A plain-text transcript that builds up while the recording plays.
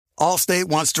Allstate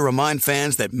wants to remind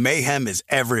fans that mayhem is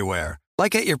everywhere,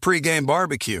 like at your pregame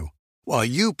barbecue. While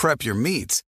you prep your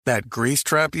meats, that grease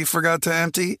trap you forgot to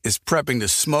empty is prepping to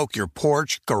smoke your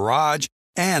porch, garage,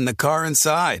 and the car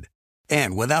inside.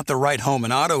 And without the right home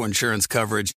and auto insurance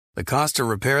coverage, the cost to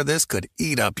repair this could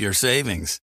eat up your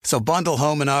savings. So bundle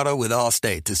home and auto with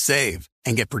Allstate to save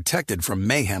and get protected from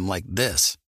mayhem like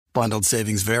this. Bundled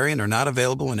savings vary and are not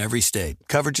available in every state.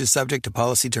 Coverage is subject to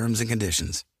policy terms and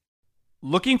conditions.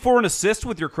 Looking for an assist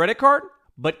with your credit card,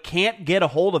 but can't get a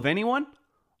hold of anyone?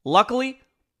 Luckily,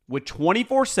 with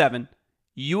 24/7,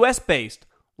 U.S.-based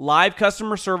live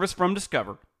customer service from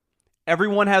Discover,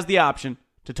 everyone has the option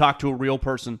to talk to a real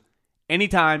person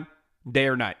anytime, day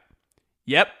or night.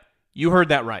 Yep, you heard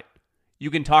that right. You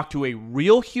can talk to a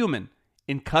real human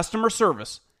in customer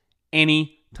service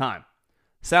anytime.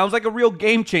 Sounds like a real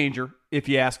game changer if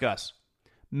you ask us.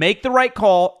 Make the right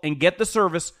call and get the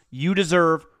service you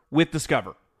deserve with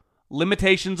Discover.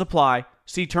 Limitations apply.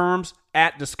 See terms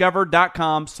at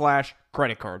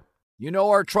discover.com/creditcard. You know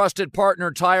our trusted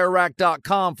partner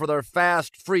TireRack.com for their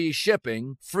fast, free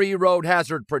shipping, free road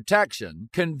hazard protection,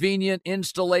 convenient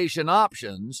installation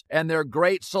options, and their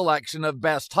great selection of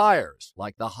best tires,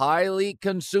 like the highly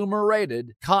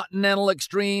consumer-rated Continental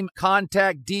Extreme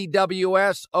Contact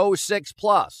DWS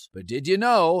 06+. But did you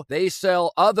know they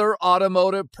sell other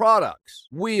automotive products?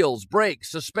 Wheels,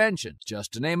 brakes, suspension,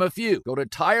 just to name a few. Go to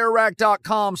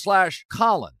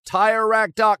TireRack.com/Colin.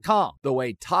 TireRack.com, the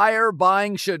way tire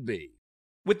buying should be.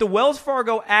 With the Wells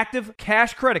Fargo Active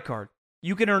Cash Credit Card,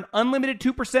 you can earn unlimited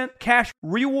 2% cash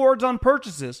rewards on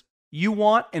purchases you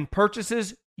want and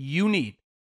purchases you need.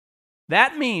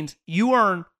 That means you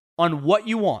earn on what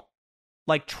you want,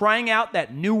 like trying out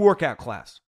that new workout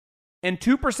class, and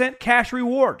 2% cash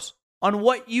rewards on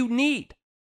what you need,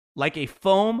 like a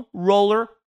foam roller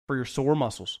for your sore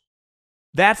muscles.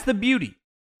 That's the beauty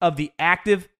of the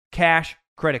Active Cash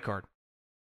Credit Card.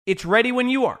 It's ready when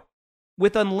you are,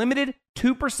 with unlimited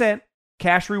 2%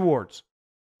 cash rewards.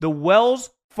 The Wells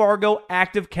Fargo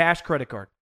Active Cash Credit Card.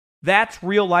 That's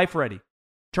real life ready.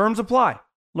 Terms apply.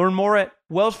 Learn more at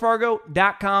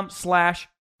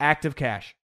wellsfargo.com/activecash.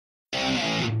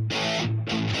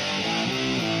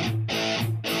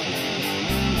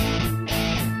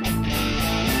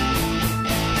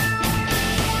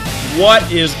 What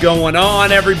is going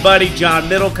on, everybody? John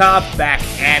Middlecoff back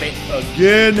at it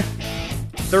again.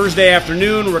 Thursday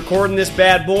afternoon, recording this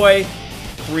bad boy.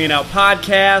 3 and Out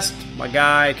podcast. My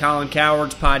guy, Colin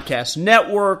Cowherd's podcast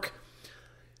network.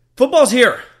 Football's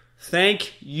here.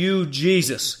 Thank you,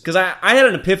 Jesus. Because I had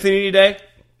an epiphany today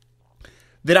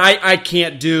that I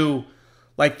can't do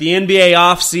like the NBA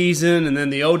offseason and then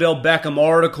the Odell Beckham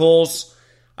articles.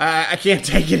 I can't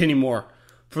take it anymore.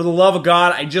 For the love of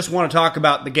God, I just want to talk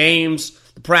about the games,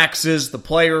 the practices, the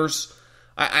players.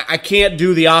 I can't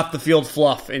do the off-the-field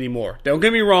fluff anymore. Don't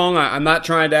get me wrong. I'm not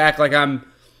trying to act like I'm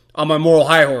on my moral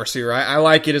high horse here. I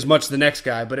like it as much as the next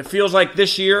guy. But it feels like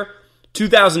this year,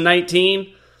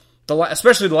 2019,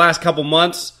 especially the last couple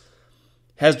months,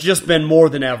 has just been more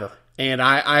than ever. And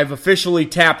I've officially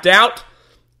tapped out,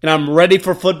 and I'm ready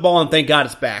for football, and thank God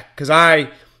it's back. Because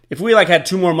if we had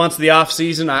 2 more months of the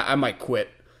offseason, I might quit.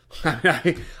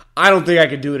 I don't think I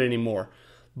could do it anymore.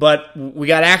 But we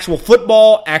got actual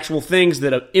football, actual things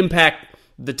that impact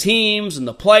the teams and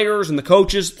the players and the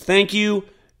coaches. Thank you,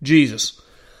 Jesus.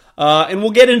 And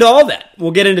we'll get into all that.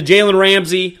 We'll get into Jalen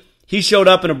Ramsey. He showed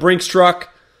up in a Brinks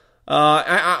truck.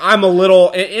 I'm a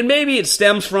little, and maybe it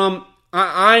stems from,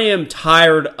 I am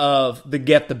tired of the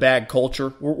get the bag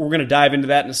culture. We're going to dive into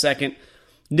that in a second.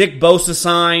 Nick Bosa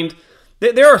signed.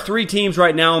 There are 3 teams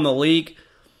right now in the league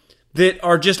that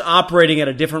are just operating at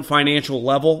a different financial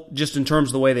level, just in terms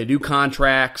of the way they do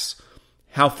contracts,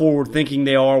 how forward-thinking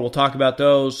they are. We'll talk about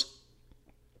those.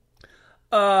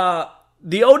 The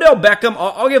Odell Beckham,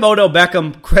 I'll give Odell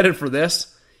Beckham credit for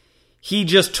this. He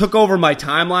just took over my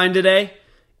timeline today,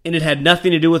 and it had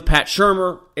nothing to do with Pat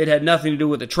Shurmur. It had nothing to do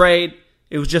with the trade.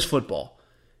 It was just football.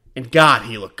 And God,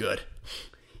 he looked good.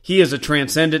 He is a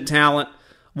transcendent talent.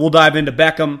 We'll dive into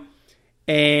Beckham.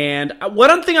 And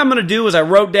one thing I'm going to do is I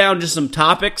wrote down just some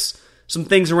topics, some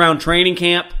things around training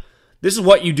camp. This is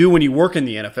what you do when you work in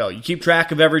the NFL. You keep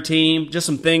track of every team, just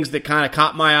some things that kind of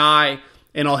caught my eye,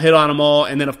 and I'll hit on them all.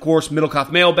 And then, of course, Middlecoff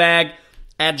Mailbag.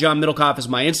 At John Middlecoff is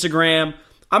my Instagram.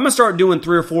 I'm going to start doing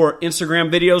 3 or 4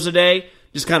 Instagram videos a day,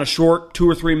 just kind of short 2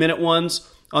 or 3 minute ones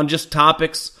on just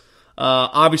topics.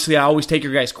 Obviously, I always take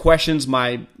your guys' questions.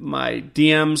 My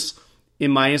DMs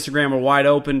in my Instagram are wide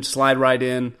open. Slide right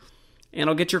in, and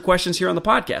I'll get your questions here on the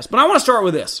podcast. But I want to start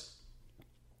with this.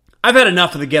 I've had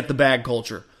enough of the get the bag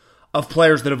culture of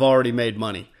players that have already made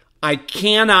money. I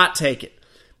cannot take it.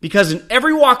 Because in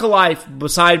every walk of life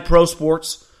beside pro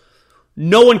sports,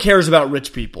 no one cares about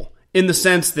rich people in the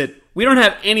sense that we don't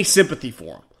have any sympathy for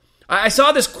them. I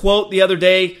saw this quote the other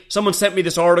day. Someone sent me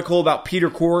this article about Peter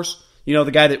Coors,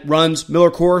 the guy that runs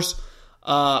Miller Coors,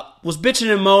 was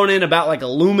bitching and moaning about like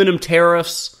aluminum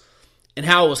tariffs and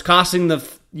how it was costing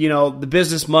the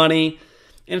business money.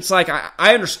 And it's like,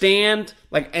 I understand,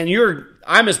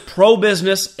 I'm as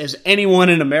pro-business as anyone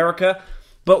in America,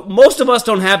 but most of us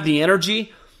don't have the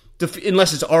energy,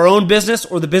 unless it's our own business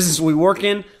or the business we work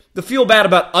in, to feel bad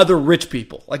about other rich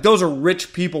people. Like, those are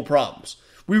rich people problems.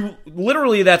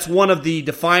 That's one of the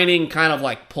defining kind of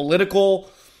like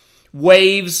political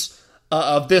waves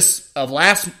of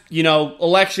last,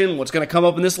 election. What's going to come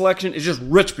up in this election is just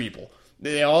rich people.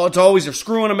 It's always they're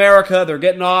screwing America, they're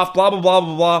getting off, blah, blah, blah,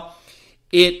 blah, blah.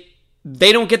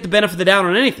 They don't get the benefit of the doubt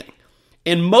on anything.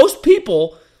 And most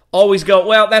people always go,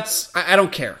 well, I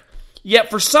don't care. Yet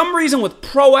for some reason with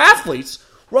pro athletes,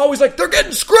 we're always like, they're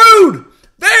getting screwed.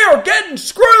 They are getting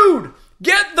screwed.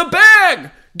 Get the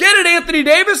bag. Get it, Anthony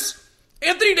Davis.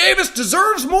 Anthony Davis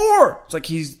deserves more. It's like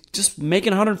he's just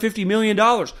making $150 million.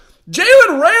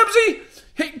 Jalen Ramsey,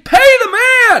 pay the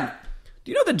man.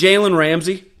 Do you know that Jalen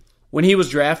Ramsey, when he was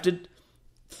drafted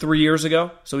 3 years ago,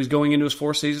 so he's going into his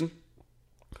fourth season,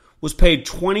 was paid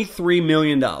 $23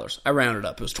 million. I rounded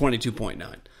up. It was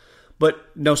 22.9. But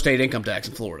no state income tax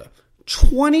in Florida.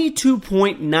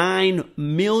 $22.9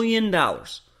 million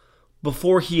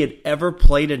before he had ever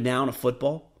played a down of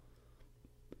football.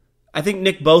 I think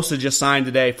Nick Bosa just signed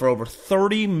today for over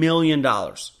 $30 million.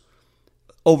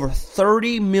 Over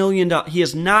 $30 million. He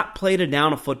has not played a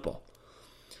down of football.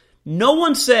 No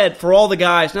one said for all the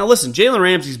guys. Now listen, Jalen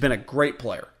Ramsey's been a great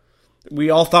player. We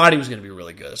all thought he was going to be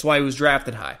really good. That's why he was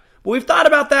drafted high. But we've thought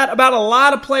about that about a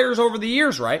lot of players over the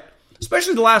years, right?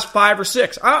 Especially the last 5 or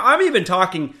 6. I'm even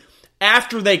talking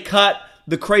after they cut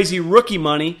the crazy rookie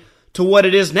money to what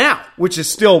it is now, which is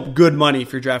still good money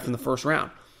if you're drafting the first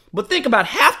round. But think about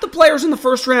half the players in the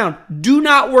first round do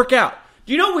not work out.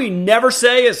 Do you know what we never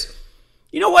say is,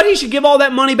 you know what, he should give all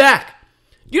that money back?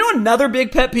 Do you know another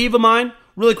big pet peeve of mine,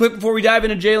 really quick before we dive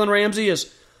into Jalen Ramsey,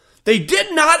 is they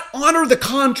did not honor the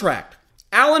contract.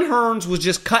 Allen Hurns was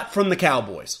just cut from the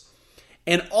Cowboys.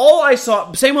 And all I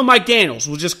saw, same with Mike Daniels,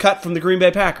 was just cut from the Green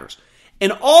Bay Packers.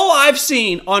 And all I've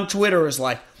seen on Twitter is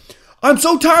like, I'm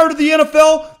so tired of the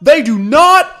NFL, they do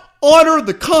not honor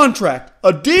the contract.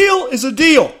 A deal is a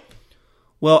deal.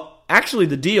 Well, actually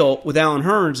the deal with Allen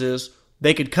Hurns is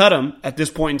they could cut him at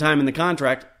this point in time in the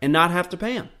contract and not have to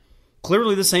pay him.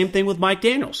 Clearly the same thing with Mike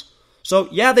Daniels. So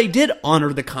yeah, they did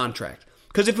honor the contract.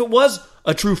 Because if it was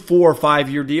a true 4 or 5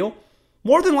 year deal,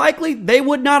 more than likely they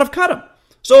would not have cut him.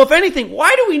 So if anything,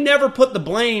 why do we never put the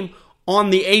blame on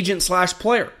the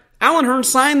agent/player? Allen Hurns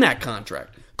signed that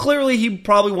contract. Clearly he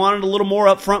probably wanted a little more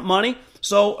upfront money.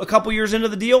 So a couple years into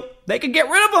the deal, they could get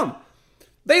rid of him.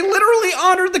 They literally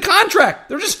honored the contract.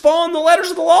 They're just following the letters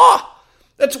of the law.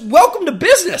 That's welcome to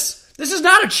business. This is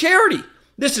not a charity.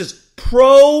 This is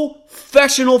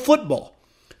professional football.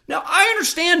 Now, I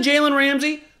understand Jalen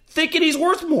Ramsey thinking he's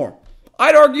worth more.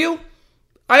 I'd argue,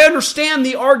 I understand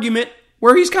the argument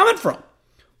where he's coming from.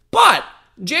 But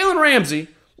Jalen Ramsey,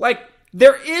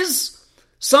 there is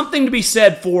something to be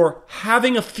said for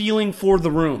having a feeling for the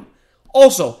room.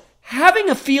 Also, having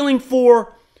a feeling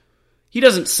for, he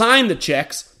doesn't sign the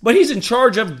checks, but he's in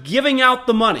charge of giving out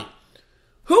the money.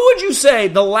 Who would you say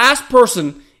the last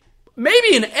person,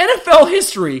 maybe in NFL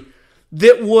history,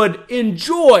 that would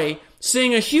enjoy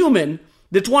seeing a human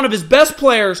that's one of his best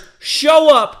players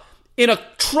show up in a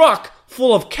truck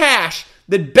full of cash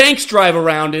that banks drive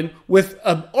around in with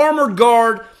an armored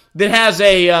guard that has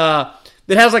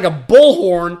like a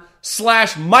bullhorn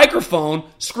 / microphone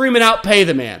screaming out, pay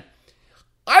the man?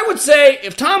 I would say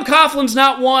if Tom Coughlin's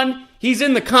not one, he's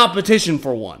in the competition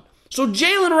for one. So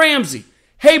Jalen Ramsey,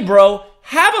 hey bro,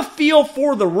 have a feel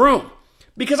for the room.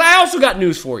 Because I also got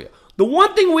news for you. The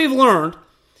one thing we've learned,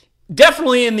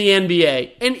 definitely in the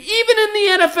NBA, and even in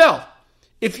the NFL,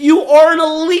 if you are an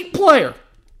elite player,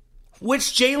 which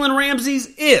Jalen Ramsey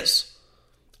is,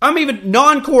 I'm even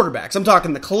non-quarterbacks, I'm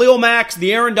talking the Khalil Macks,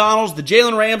 the Aaron Donalds, the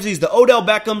Jalen Ramseys, the Odell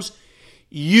Beckhams,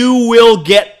 you will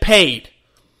get paid.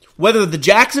 Whether the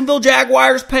Jacksonville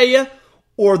Jaguars pay you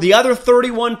or the other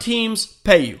 31 teams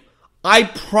pay you. I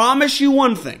promise you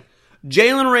one thing.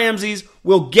 Jalen Ramsey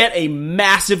will get a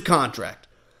massive contract.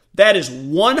 That is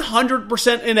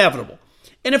 100% inevitable.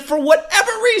 And if for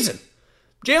whatever reason,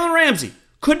 Jalen Ramsey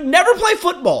could never play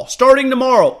football starting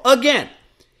tomorrow again,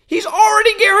 he's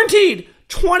already guaranteed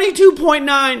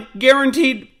 $22.9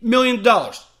 guaranteed million.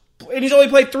 And he's only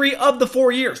played 3 of the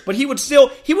 4 years. But he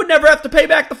would never have to pay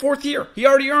back the 4th year. He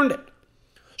already earned it.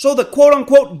 So the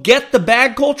quote-unquote get the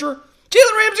bag culture,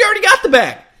 Jalen Ramsey already got the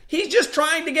bag. He's just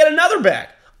trying to get another bag.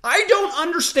 I don't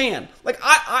understand. Like,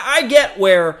 I get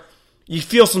where you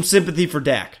feel some sympathy for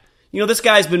Dak. You know, this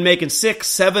guy's been making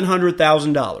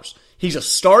 $700,000. He's a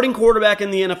starting quarterback in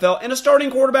the NFL and a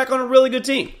starting quarterback on a really good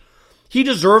team. He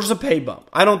deserves a pay bump.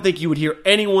 I don't think you would hear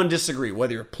anyone disagree,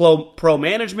 whether you're pro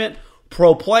management,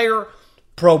 pro player,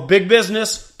 pro big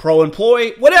business, pro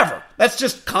employee, whatever. That's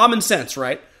just common sense,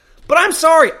 right? But I'm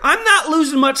sorry, I'm not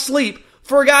losing much sleep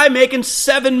for a guy making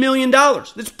 $7 million.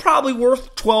 That's probably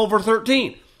worth 12 or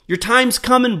 13. Your time's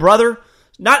coming, brother.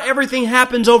 Not everything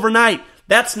happens overnight.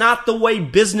 That's not the way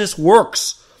business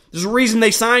works. There's a reason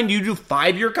they signed you to a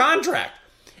 5-year contract.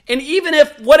 And even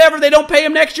if whatever they don't pay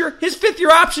him next year, his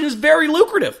 5th-year option is very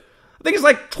lucrative. I think it's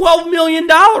like $12 million.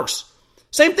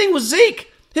 Same thing with Zeke.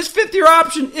 His 5th-year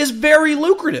option is very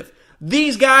lucrative.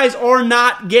 These guys are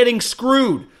not getting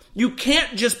screwed. You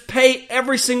can't just pay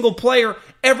every single player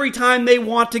every time they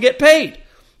want to get paid.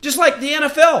 Just like the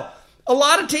NFL. A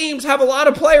lot of teams have a lot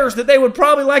of players that they would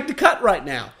probably like to cut right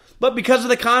now. But because of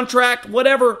the contract,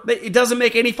 whatever, it doesn't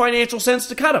make any financial sense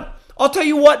to cut them. I'll tell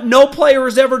you what no player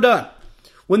has ever done.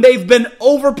 When they've been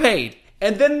overpaid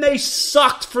and then they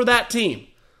sucked for that team,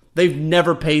 they've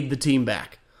never paid the team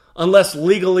back. Unless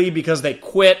legally, because they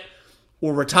quit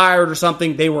or retired or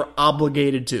something, they were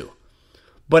obligated to.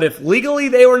 But if legally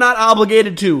they were not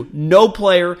obligated to, no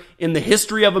player in the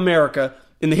history of America,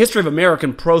 in the history of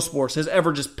American pro sports, has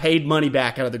ever just paid money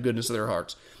back out of the goodness of their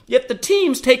hearts. Yet the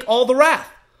teams take all the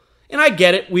wrath. And I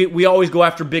get it. We always go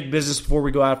after big business before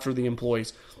we go after the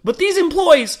employees. But these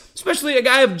employees, especially a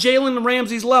guy of Jalen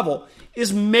Ramsey's level,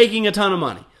 is making a ton of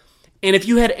money. And if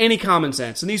you had any common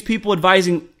sense, and these people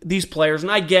advising these players,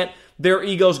 and I get their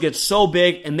egos get so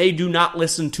big and they do not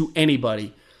listen to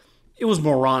anybody, it was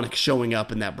moronic showing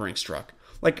up in that Brinks truck.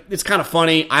 Like, it's kind of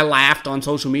funny. I laughed on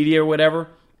social media or whatever.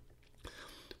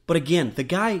 But again, the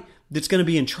guy that's going to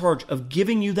be in charge of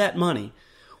giving you that money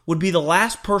would be the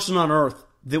last person on earth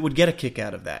that would get a kick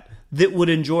out of that would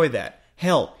enjoy that.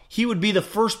 Hell, he would be the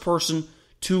first person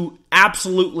to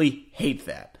absolutely hate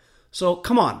that. So,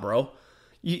 come on, bro.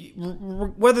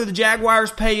 Whether the Jaguars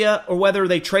pay you or whether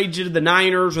they trade you to the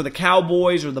Niners or the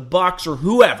Cowboys or the Bucks or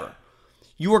whoever,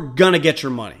 you are going to get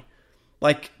your money.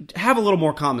 Like, have a little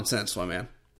more common sense, my man.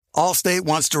 Allstate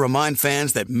wants to remind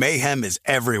fans that mayhem is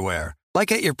everywhere,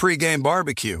 like at your pregame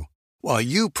barbecue. While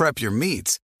you prep your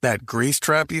meats, that grease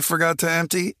trap you forgot to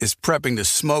empty is prepping to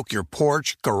smoke your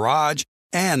porch, garage,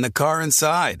 and the car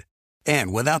inside.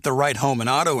 And without the right home and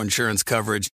auto insurance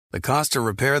coverage, the cost to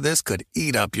repair this could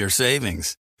eat up your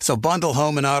savings. So bundle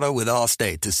home and auto with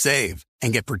Allstate to save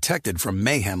and get protected from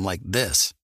mayhem like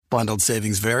this. Bundled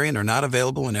savings vary and are not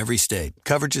available in every state.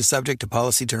 Coverage is subject to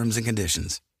policy terms and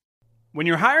conditions. When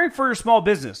you're hiring for your small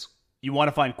business, you want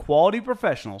to find quality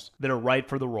professionals that are right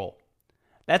for the role.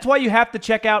 That's why you have to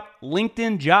check out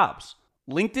LinkedIn Jobs.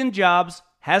 LinkedIn Jobs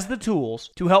has the tools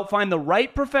to help find the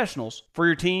right professionals for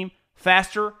your team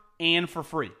faster and for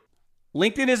free.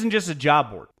 LinkedIn isn't just a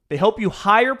job board. They help you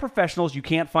hire professionals you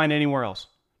can't find anywhere else.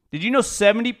 Did you know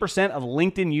 70% of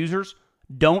LinkedIn users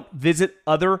don't visit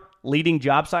other leading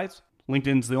job sites?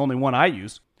 LinkedIn's the only one I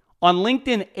use. On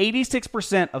LinkedIn,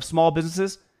 86% of small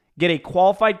businesses get a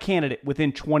qualified candidate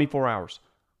within 24 hours.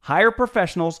 Hire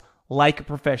professionals like a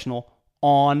professional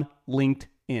on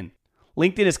LinkedIn.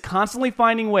 LinkedIn is constantly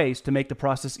finding ways to make the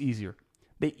process easier.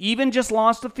 They even just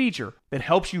launched a feature that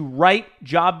helps you write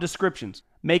job descriptions,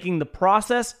 making the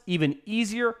process even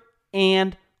easier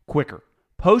and quicker.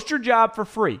 Post your job for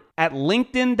free at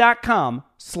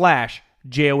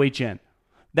linkedin.com/JOHN.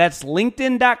 That's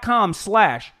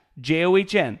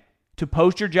linkedin.com/JOHN to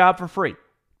post your job for free.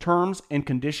 Terms and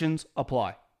conditions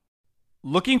apply.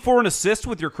 Looking for an assist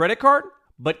with your credit card,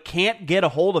 but can't get a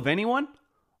hold of anyone?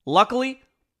 Luckily,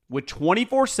 with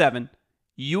 24/7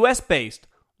 US-based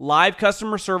live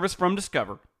customer service from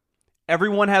Discover,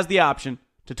 everyone has the option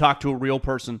to talk to a real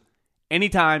person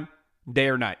anytime, day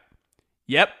or night.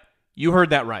 Yep, you heard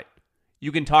that right.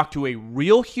 You can talk to a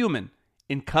real human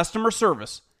in customer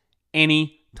service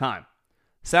anytime.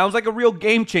 Sounds like a real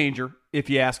game changer if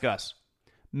you ask us.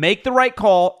 Make the right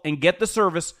call and get the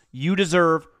service you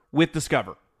deserve with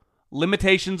Discover.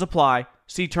 Limitations apply.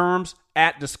 See terms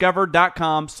at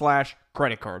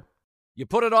discover.com/creditcard. You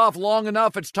put it off long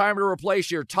enough, it's time to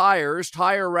replace your tires.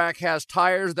 Tire Rack has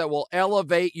tires that will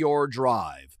elevate your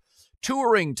drive.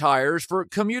 Touring tires for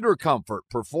commuter comfort,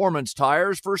 performance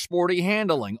tires for sporty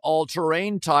handling,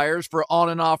 all-terrain tires for on-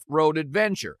 and off-road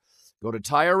adventure. Go to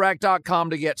TireRack.com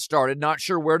to get started. Not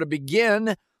sure where to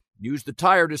begin? Use the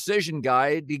Tire Decision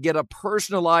Guide to get a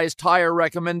personalized tire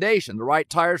recommendation, the right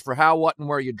tires for how, what, and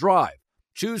where you drive.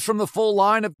 Choose from the full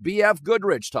line of BF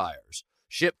Goodrich tires.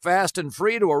 Ship fast and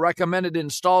free to a recommended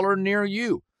installer near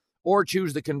you. Or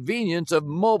choose the convenience of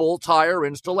mobile tire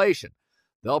installation.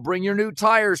 They'll bring your new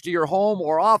tires to your home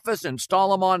or office and install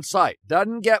them on site.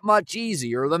 Doesn't get much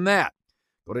easier than that.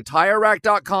 Go to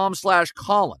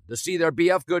TireRack.com/Colin to see their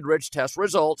BF Goodrich test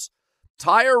results,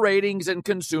 tire ratings, and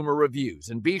consumer reviews.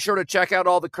 And be sure to check out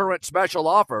all the current special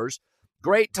offers.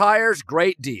 Great tires,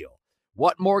 great deal.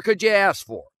 What more could you ask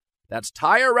for? That's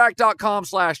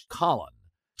TireRack.com/Colin.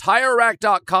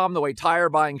 TireRack.com, the way tire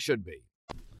buying should be.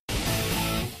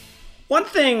 One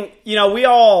thing, we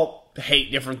all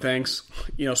hate different things.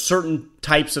 Certain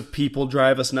types of people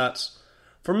drive us nuts.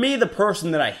 For me, the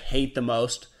person that I hate the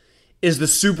most is the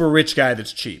super rich guy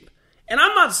that's cheap. And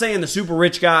I'm not saying the super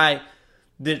rich guy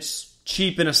that's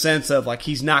cheap in a sense of like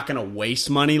he's not going to waste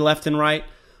money left and right,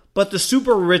 but the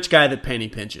super rich guy that penny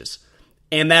pinches.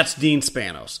 And that's Dean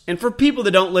Spanos. And for people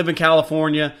that don't live in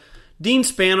California, Dean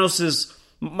Spanos is,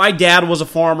 my dad was a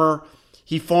farmer.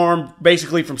 He farmed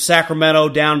basically from Sacramento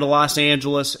down to Los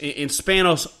Angeles, and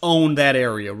Spanos owned that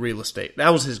area, real estate.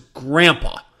 That was his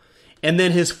grandpa. And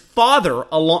then his father,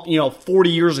 40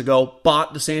 years ago,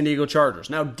 bought the San Diego Chargers.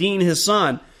 Now, Dean, his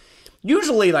son,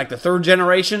 usually like the third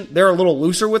generation, they're a little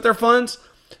looser with their funds.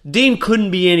 Dean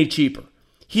couldn't be any cheaper.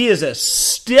 He is as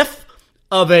stiff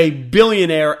of a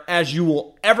billionaire as you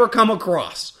will ever come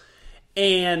across.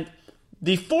 And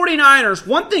the 49ers,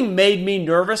 one thing made me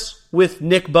nervous with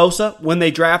Nick Bosa when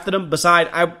they drafted him,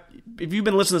 if you've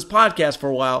been listening to this podcast for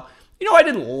a while, I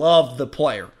didn't love the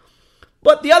player.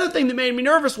 But the other thing that made me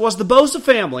nervous was the Bosa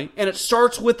family, and it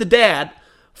starts with the dad,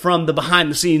 from the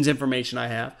behind-the-scenes information I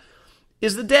have,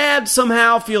 is the dad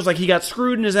somehow feels like he got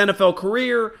screwed in his NFL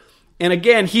career, and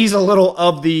again, he's a little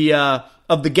of the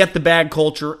get-the-bag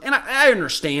culture, and I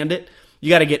understand it. You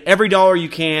got to get every dollar you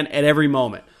can at every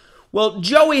moment. Well,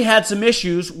 Joey had some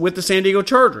issues with the San Diego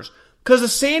Chargers, because the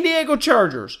San Diego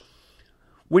Chargers,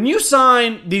 when you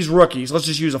sign these rookies, let's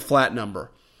just use a flat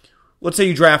number. Let's say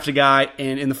you draft a guy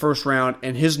in the first round,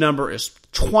 and his number is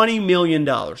 $20 million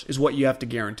is what you have to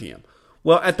guarantee him.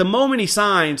 Well, at the moment he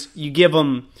signs, you give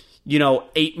him,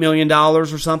 $8 million or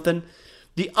something.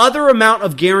 The other amount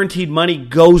of guaranteed money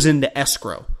goes into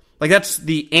escrow. Like, that's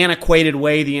the antiquated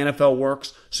way the NFL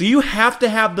works. So you have to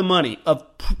have the money of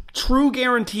true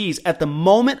guarantees at the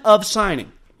moment of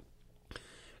signing.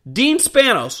 Dean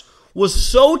Spanos was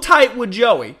so tight with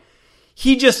Joey,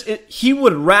 he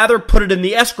would rather put it in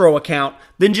the escrow account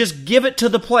than just give it to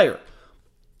the player.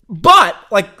 But,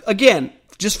 again,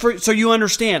 so you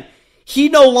understand, he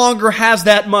no longer has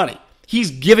that money.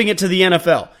 He's giving it to the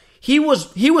NFL. He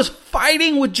was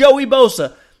fighting with Joey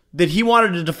Bosa that he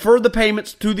wanted to defer the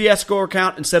payments through the escrow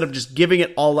account instead of just giving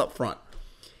it all up front.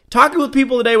 Talking with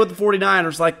people today with the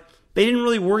 49ers, they didn't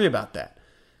really worry about that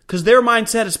because their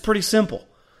mindset is pretty simple.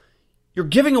 You're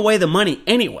giving away the money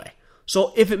anyway.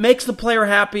 So if it makes the player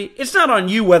happy, it's not on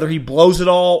you whether he blows it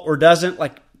all or doesn't.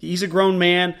 He's a grown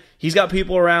man. He's got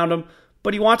people around him.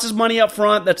 But he wants his money up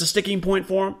front. That's a sticking point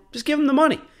for him. Just give him the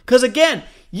money. Because again,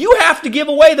 you have to give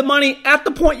away the money at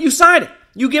the point you sign it.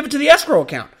 You give it to the escrow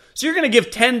account. So you're going to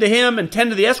give 10 to him and 10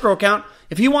 to the escrow account.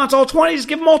 If he wants all 20, just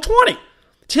give him all 20.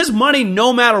 It's his money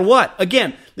no matter what.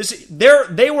 Again,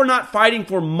 they were not fighting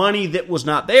for money that was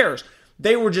not theirs.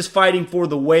 They were just fighting for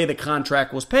the way the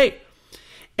contract was paid.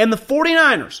 And the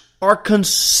 49ers are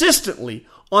consistently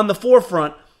on the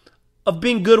forefront of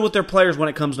being good with their players when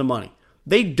it comes to money.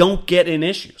 They don't get in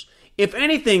issues. If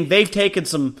anything, they've taken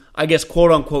some, I guess,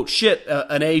 quote-unquote shit.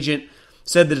 An agent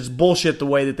said that it's bullshit the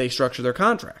way that they structure their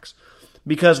contracts.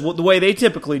 Because the way they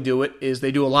typically do it is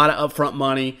they do a lot of upfront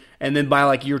money, and then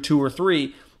by year 2 or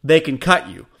 3, they can cut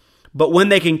you. But when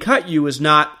they can cut you is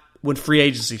not when free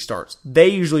agency starts. They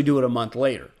usually do it a month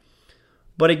later.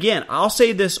 But again, I'll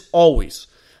say this always,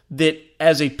 that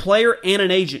as a player and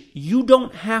an agent, you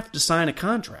don't have to sign a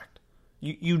contract.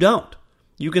 You don't.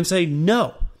 You can say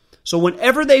no. So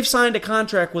whenever they've signed a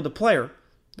contract with a player,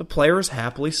 the player has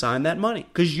happily signed that money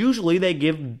because usually they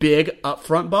give big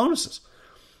upfront bonuses.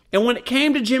 And when it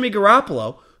came to Jimmy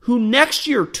Garoppolo, who next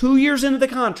year, 2 years into the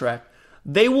contract,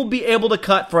 they will be able to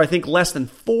cut for, I think, less than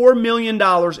 $4 million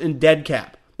in dead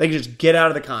cap. They can just get out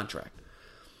of the contract.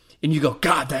 And you go,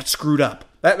 God, that's screwed up.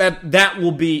 That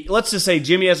will be, let's just say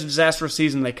Jimmy has a disastrous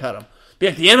season, they cut him. Be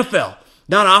like the NFL,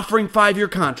 not offering 5-year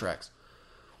contracts.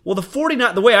 Well,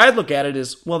 the way I look at it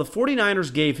is, the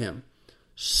 49ers gave him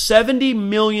 $70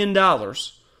 million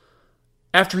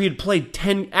after he had played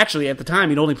 10, actually at the time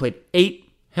he'd only played 7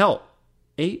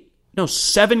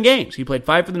 games. He played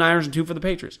 5 for the Niners and 2 for the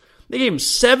Patriots. They gave him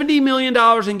 $70 million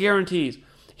in guarantees.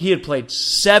 He had played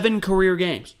 7 career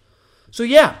games. So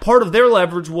yeah, part of their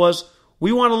leverage was,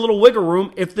 We want a little wiggle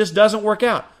room if this doesn't work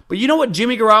out. But you know what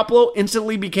Jimmy Garoppolo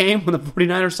instantly became when the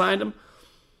 49ers signed him?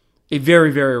 A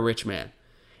very, very rich man.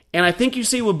 And I think you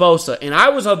see with Bosa, and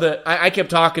I kept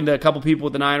talking to a couple people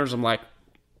with the Niners. I'm like,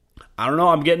 I don't know,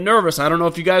 I'm getting nervous. I don't know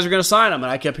if you guys are going to sign him.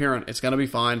 And I kept hearing, it's going to be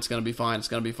fine, it's going to be fine, it's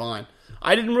going to be fine.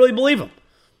 I didn't really believe them.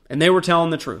 And they were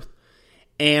telling the truth.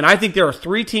 And I think there are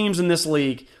 3 teams in this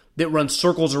league that run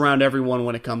circles around everyone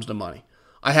when it comes to money.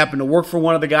 I happen to work for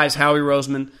one of the guys, Howie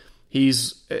Roseman.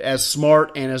 He's as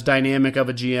smart and as dynamic of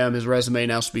a GM. His resume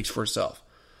now speaks for itself.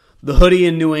 The Hoodie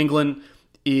in New England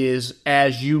is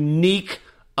as unique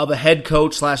of a head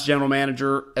coach / general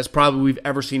manager as probably we've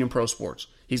ever seen in pro sports.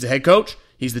 He's the head coach.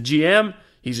 He's the GM.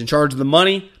 He's in charge of the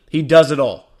money. He does it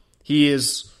all.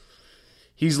 He's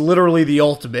literally the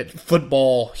ultimate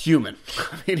football human.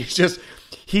 I mean,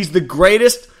 he's the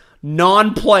greatest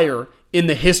non-player in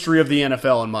the history of the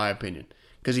NFL, in my opinion.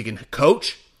 Because he can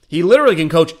coach. He literally can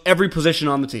coach every position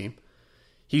on the team.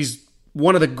 He's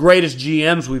one of the greatest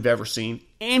GMs we've ever seen.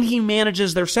 And he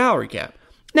manages their salary cap.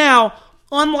 Now,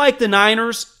 unlike the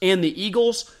Niners and the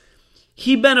Eagles,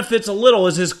 he benefits a little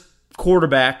as his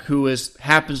quarterback, who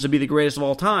happens to be the greatest of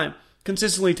all time,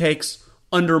 consistently takes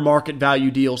under market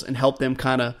value deals and help them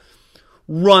kind of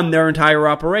run their entire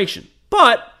operation.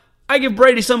 But I give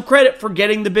Brady some credit for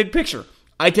getting the big picture.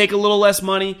 I take a little less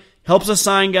money, helps us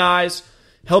sign guys,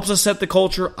 helps us set the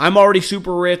culture. I'm already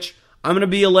super rich. I'm going to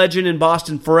be a legend in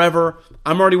Boston forever.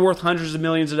 I'm already worth hundreds of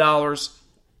millions of dollars.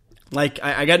 Like,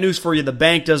 I got news for you. The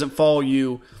bank doesn't follow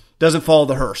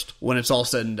the Hearst when it's all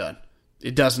said and done.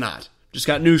 It does not. Just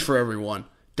got news for everyone.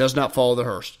 Does not follow the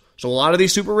Hearst. So a lot of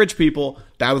these super rich people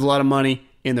die with a lot of money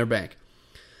in their bank.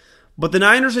 But the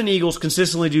Niners and Eagles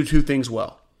consistently do 2 things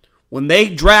well. When they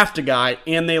draft a guy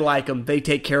and they like him, they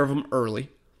take care of him early,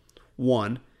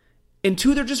 1. And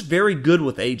 2, they're just very good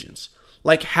with agents.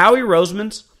 Like Howie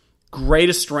Roseman's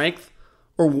greatest strength,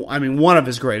 one of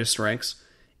his greatest strengths,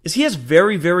 is he has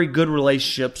very, very good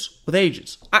relationships with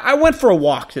agents. I went for a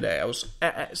walk today. I was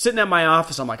sitting at my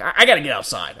office. I'm like, I got to get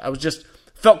outside.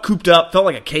 Felt cooped up, felt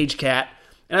like a cage cat.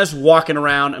 And I was walking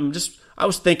around. I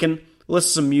was thinking, listen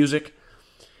to some music.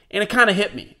 And it kind of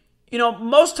hit me. You know,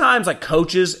 most times like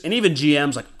coaches and even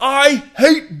GMs like, I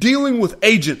hate dealing with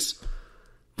agents.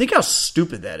 Think how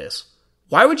stupid that is.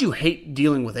 Why would you hate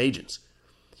dealing with agents?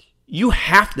 You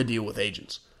have to deal with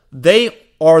agents. They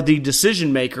are the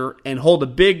decision maker and hold a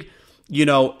big,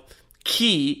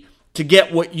 key to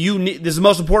get what you need. This is the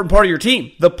most important part of your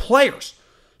team, the players.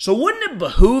 So wouldn't it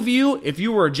behoove you, if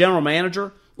you were a general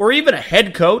manager or even a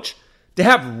head coach, to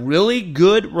have really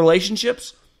good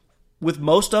relationships with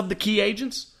most of the key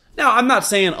agents? Now, I'm not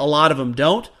saying a lot of them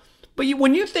don't, but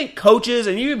when you think coaches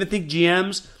and you even think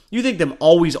GMs, you think them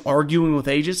always arguing with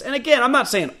agents. And again, I'm not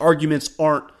saying arguments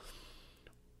aren't,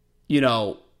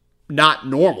 not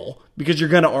normal, because you're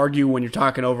going to argue when you're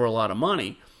talking over a lot of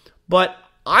money. But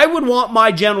I would want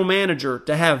my general manager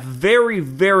to have very,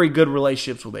 very good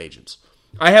relationships with agents.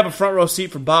 I have a front row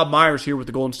seat for Bob Myers here with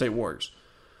the Golden State Warriors.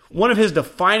 One of his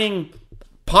defining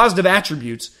positive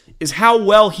attributes is how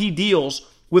well he deals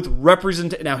with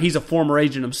representation. Now, he's a former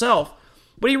agent himself,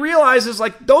 but he realizes,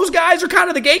 those guys are kind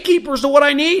of the gatekeepers to what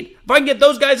I need. If I can get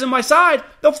those guys on my side,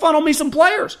 they'll funnel me some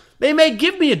players. They may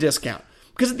give me a discount.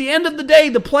 Because at the end of the day,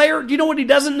 the player, do you know what he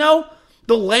doesn't know?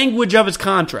 The language of his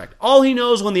contract. All he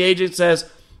knows when the agent says,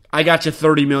 I got you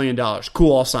 $30 million.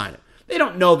 Cool, I'll sign it. They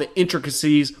don't know the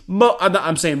intricacies.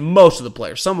 I'm saying most of the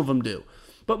players. Some of them do.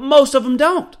 But most of them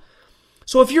don't.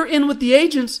 So if you're in with the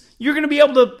agents, you're going to be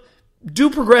able to do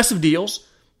progressive deals,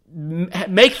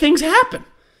 make things happen.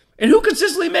 And who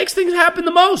consistently makes things happen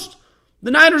the most?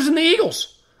 The Niners and the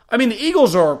Eagles. I mean, the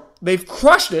Eagles they've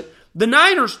crushed it. The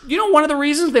Niners, one of the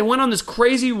reasons they went on this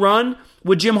crazy run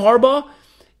with Jim Harbaugh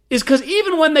is because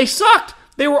even when they sucked,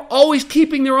 they were always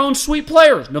keeping their own sweet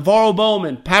players. Navarro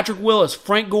Bowman, Patrick Willis,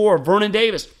 Frank Gore, Vernon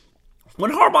Davis.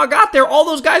 When Harbaugh got there, all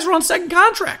those guys were on second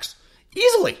contracts.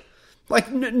 Easily.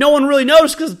 No one really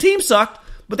noticed because the team sucked,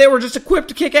 but they were just equipped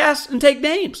to kick ass and take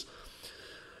names.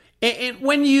 And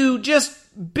when you just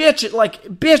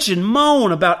bitch and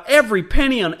moan about every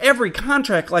penny on every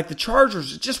contract like the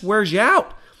Chargers, it just wears you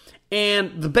out.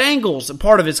 And the Bengals, and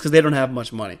part of it's because they don't have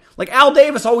much money. Al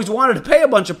Davis always wanted to pay a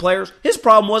bunch of players. His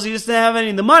problem was he just didn't have any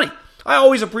of the money. I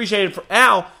always appreciated for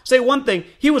Al, say one thing,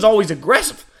 he was always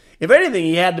aggressive. If anything,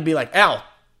 he had to be like, Al,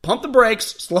 pump the brakes,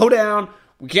 slow down,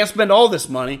 we can't spend all this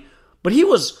money. But he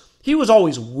was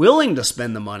always willing to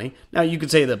spend the money. Now, you could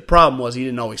say the problem was he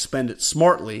didn't always spend it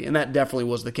smartly, and that definitely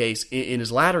was the case in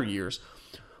his latter years.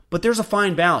 But there's a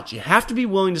fine balance. You have to be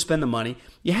willing to spend the money.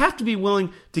 You have to be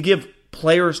willing to give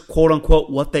players, quote-unquote,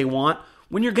 what they want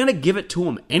when you're going to give it to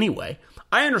them anyway.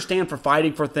 I understand for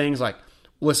fighting for things like,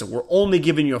 listen, we're only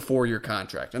giving you a 4-year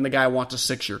contract, and the guy wants a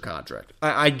 6-year contract.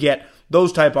 I get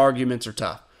those type arguments are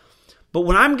tough. But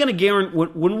when I'm going to guarantee,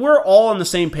 when we're all on the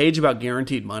same page about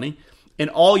guaranteed money, and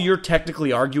all you're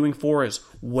technically arguing for is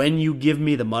when you give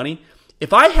me the money,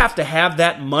 if I have to have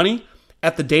that money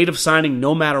at the date of signing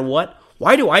no matter what,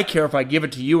 why do I care if I give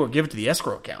it to you or give it to the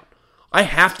escrow account? I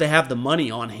have to have the money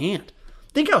on hand.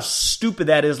 Think how stupid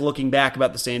that is looking back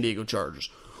about the San Diego Chargers.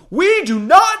 We do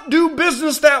not do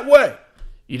business that way.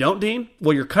 You don't, Dean?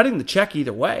 Well, you're cutting the check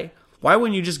either way. Why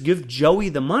wouldn't you just give Joey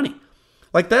the money?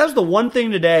 Like, that's the one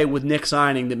thing today with Nick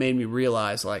signing that made me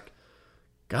realize, like,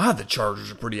 God, the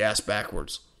Chargers are pretty ass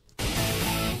backwards.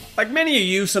 Like many of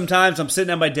you, sometimes I'm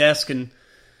sitting at my desk and,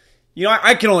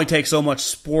 I can only take so much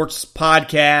sports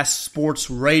podcasts, sports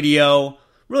radio.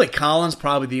 Really, Colin's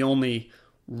probably the only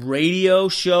radio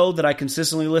show that I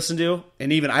consistently listen to.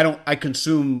 And even I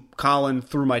consume Colin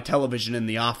through my television in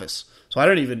the office. So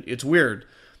it's weird.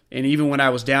 And even when I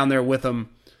was down there with him,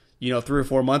 3 or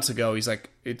 4 months ago, he's like,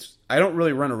 I don't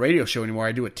really run a radio show anymore.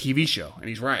 I do a TV show. And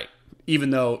he's right. Even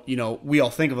though, we all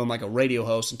think of him like a radio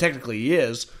host, and technically he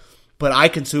is, but I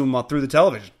consume him through the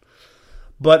television.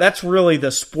 But that's really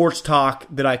the sports talk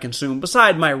that I consume,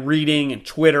 beside my reading and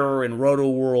Twitter and Roto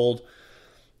World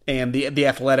and the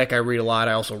Athletic. I read a lot.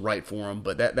 I also write for them,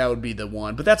 but that would be the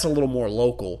one. But that's a little more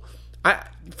local.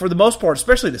 For the most part,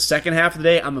 especially the second half of the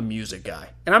day, I'm a music guy.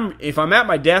 And if I'm at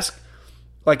my desk,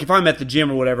 like if I'm at the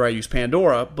gym or whatever, I use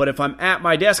Pandora. But if I'm at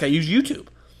my desk, I use YouTube.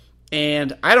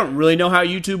 And I don't really know how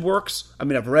YouTube works. I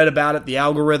mean, I've read about it, the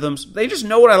algorithms. They just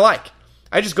know what I like.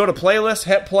 I just go to playlists,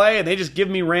 hit play, and they just give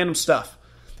me random stuff.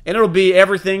 And it'll be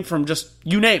everything from just,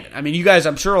 you name it. I mean, you guys,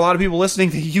 I'm sure a lot of people listening,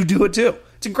 you do it too.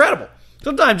 It's incredible.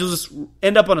 Sometimes you'll just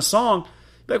end up on a song,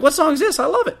 be like, what song is this? I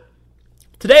love it.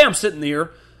 Today I'm sitting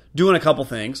there doing a couple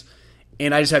things,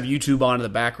 and I just have YouTube on in the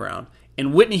background,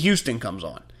 and Whitney Houston comes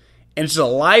on. And it's just a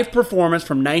live performance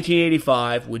from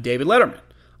 1985 with David Letterman.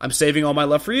 I'm Saving All My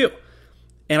Love for You.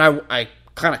 And I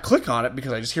kind of click on it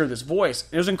because I just hear this voice.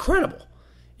 And it was incredible.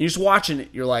 And you're just watching it.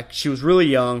 You're like, she was really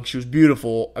young. She was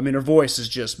beautiful. I mean, her voice is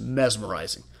just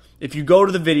mesmerizing. If you go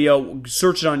to the video,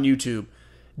 search it on YouTube,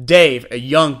 Dave, a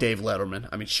young Dave Letterman.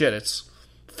 I mean, shit, it's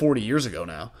 40 years ago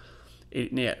now.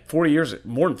 40 years,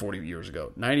 more than 40 years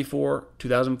ago. 94,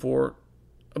 2004,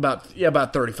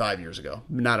 about 35 years ago.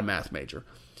 Not a math major.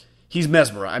 He's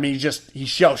mesmerized. I mean, he's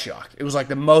shell-shocked. It was like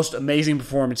the most amazing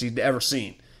performance he'd ever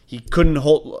seen. He couldn't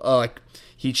hold,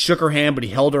 he shook her hand, but he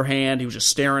held her hand. He was just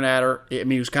staring at her. I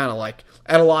mean, he was kind of like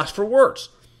at a loss for words.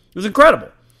 It was incredible.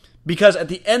 Because at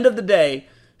the end of the day,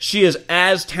 she is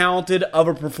as talented of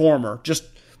a performer, just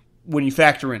when you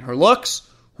factor in her looks,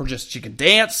 she can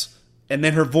dance, and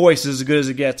then her voice is as good as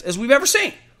it gets, as we've ever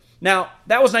seen. Now,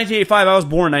 that was 1985. I was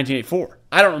born in 1984.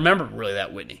 I don't remember really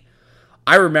that Whitney.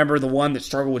 I remember the one that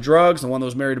struggled with drugs, the one that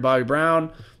was married to Bobby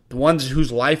Brown, the one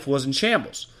whose life was in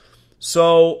shambles.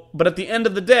 So, but at the end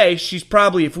of the day, she's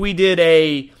probably, if we did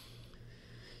a,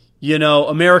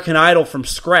 American Idol from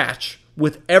scratch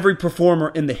with every performer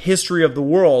in the history of the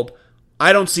world,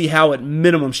 I don't see how at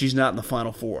minimum she's not in the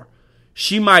Final Four.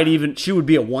 She would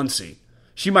be a 1 seed.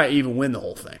 She might even win the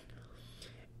whole thing.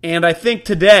 And I think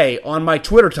today on my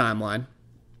Twitter timeline,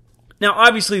 now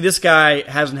obviously this guy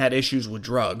hasn't had issues with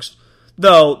drugs,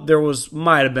 though there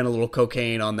might have been a little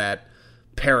cocaine on that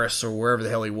Paris or wherever the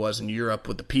hell he was in Europe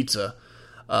with the pizza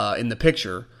in the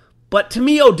picture. But to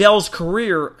me, Odell's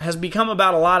career has become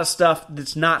about a lot of stuff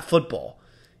that's not football.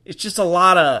 It's just a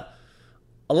lot of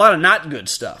not good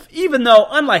stuff. Even though,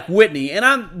 unlike Whitney,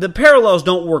 and the parallels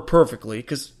don't work perfectly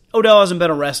because Odell hasn't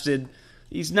been arrested.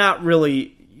 He's not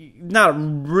really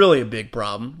a big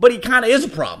problem, but he kind of is a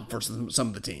problem for some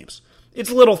of the teams.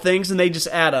 It's little things, and they just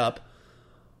add up.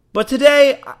 But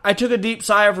today, I took a deep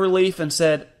sigh of relief and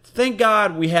said, thank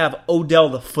God we have Odell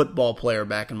the football player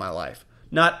back in my life,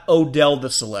 not Odell the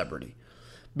celebrity.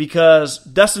 Because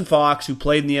Dustin Fox, who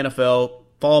played in the NFL,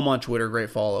 follow him on Twitter,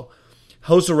 great follow,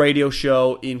 hosts a radio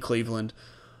show in Cleveland.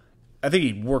 I think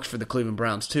he works for the Cleveland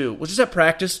Browns too, was just at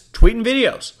practice tweeting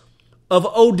videos of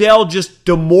Odell just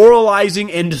demoralizing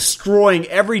and destroying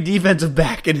every defensive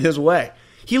back in his way.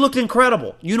 He looked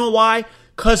incredible. You know why?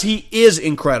 Because he is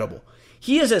incredible.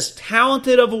 He is as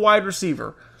talented of a wide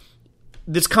receiver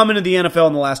that's come into the NFL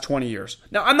in the last 20 years.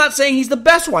 Now, I'm not saying he's the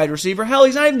best wide receiver. Hell,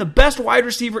 he's not even the best wide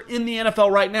receiver in the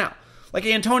NFL right now. Like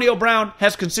Antonio Brown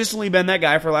has consistently been that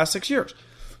guy for the last 6 years.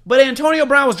 But Antonio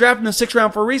Brown was drafted in the 6th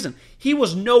round for a reason. He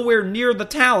was nowhere near the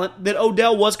talent that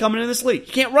Odell was coming into this league.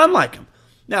 You can't run like him.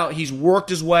 Now, he's worked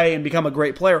his way and become a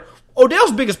great player.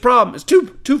 Odell's biggest problem is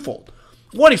twofold.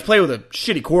 One, he's played with a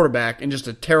shitty quarterback and just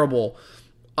a terrible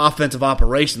offensive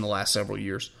operation the last several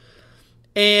years.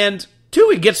 And 2,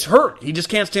 he gets hurt. He just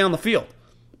can't stay on the field.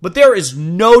 But there is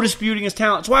no disputing his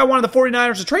talent. That's why I wanted the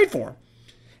 49ers to trade for him.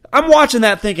 I'm watching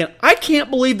that thinking, I can't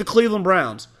believe the Cleveland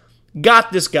Browns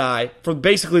got this guy for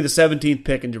basically the 17th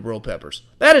pick in Jabril Peppers.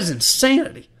 That is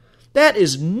insanity. That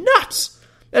is nuts.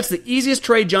 That's the easiest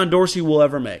trade John Dorsey will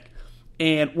ever make.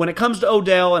 And when it comes to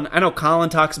Odell, and I know Colin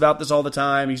talks about this all the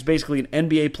time, he's basically an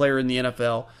NBA player in the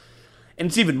NFL. And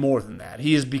it's even more than that.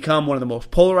 He has become one of the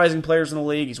most polarizing players in the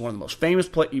league. He's one of the most famous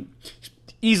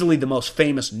easily the most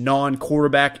famous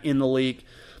non-quarterback in the league.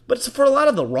 But it's for a lot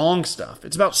of the wrong stuff.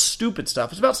 It's about stupid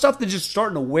stuff. It's about stuff that's just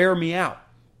starting to wear me out.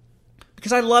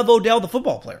 Because I love Odell, the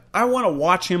football player. I want to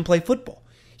watch him play football.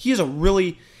 He has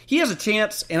a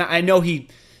chance, and I know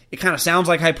it kind of sounds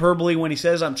like hyperbole when he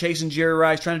says, I'm chasing Jerry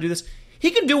Rice, trying to do this. He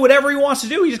can do whatever he wants to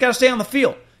do. He just got to stay on the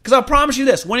field. Because I'll promise you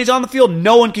this, when he's on the field,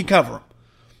 no one can cover him.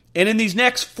 And in these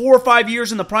next 4 or 5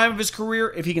 years in the prime of his career,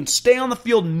 if he can stay on the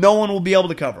field, no one will be able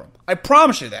to cover him. I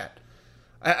promise you that.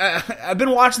 I've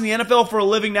been watching the NFL for a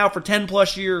living now for 10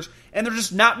 plus years, and there's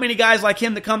just not many guys like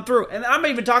him that come through. And I'm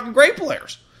even talking great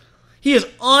players. He is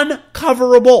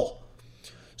uncoverable.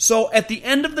 So at the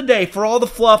end of the day, for all the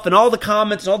fluff and all the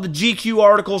comments and all the GQ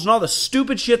articles and all the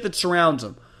stupid shit that surrounds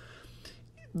him,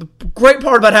 the great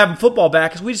part about having football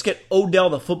back is we just get Odell,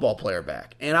 the football player,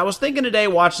 back. And I was thinking today,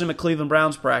 watching him at Cleveland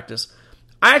Browns practice,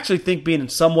 I actually think being in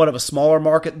somewhat of a smaller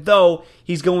market, though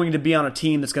he's going to be on a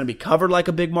team that's going to be covered like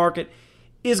a big market,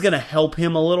 is going to help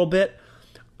him a little bit.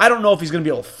 I don't know if he's going to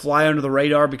be able to fly under the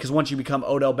radar, because once you become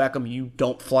Odell Beckham, you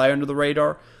don't fly under the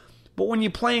radar. But when you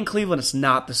play in Cleveland, it's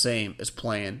not the same as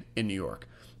playing in New York.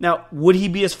 Now, would he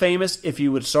be as famous if he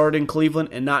would start in Cleveland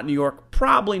and not New York?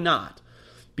 Probably not.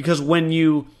 Because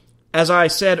as I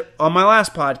said on my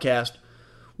last podcast,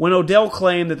 when Odell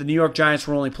claimed that the New York Giants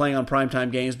were only playing on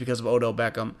primetime games because of Odell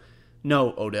Beckham,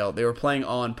 no, Odell, they were playing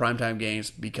on primetime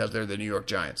games because they're the New York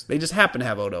Giants. They just happen to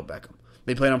have Odell Beckham.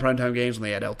 They played on primetime games when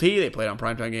they had LT. They played on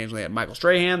primetime games when they had Michael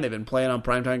Strahan. They've been playing on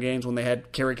primetime games when they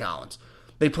had Kerry Collins.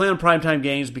 They play on primetime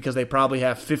games because they probably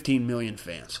have 15 million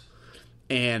fans.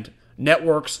 And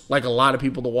networks like a lot of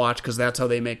people to watch, because that's how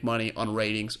they make money on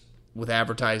ratings with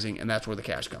advertising, and that's where the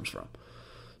cash comes from.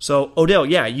 So, Odell,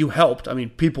 yeah, you helped. I mean,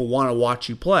 people want to watch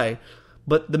you play,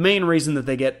 but the main reason that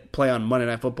they get play on Monday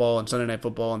Night Football and Sunday Night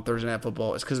Football and Thursday Night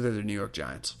Football is because they're the New York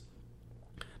Giants.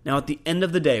 Now, at the end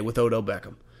of the day with Odell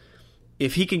Beckham,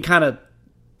 if he can kind of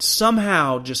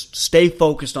somehow just stay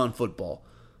focused on football,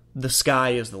 the sky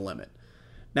is the limit.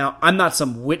 Now, I'm not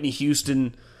some Whitney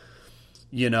Houston,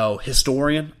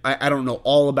 historian. I don't know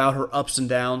all about her ups and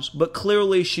downs, but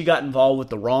clearly she got involved with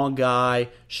the wrong guy.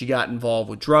 She got involved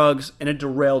with drugs, and it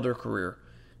derailed her career.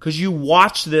 Because you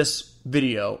watch this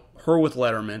video, her with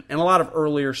Letterman, and a lot of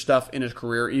earlier stuff in his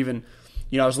career. Even,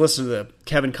 I was listening to the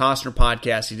Kevin Costner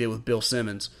podcast he did with Bill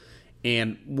Simmons,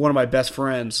 and one of my best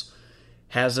friends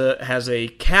has a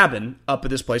cabin up at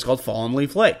this place called Fallen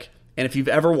Leaf Lake. And if you've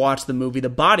ever watched the movie The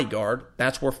Bodyguard,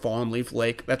 that's where Fallen Leaf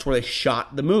Lake, that's where they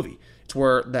shot the movie. It's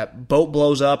where that boat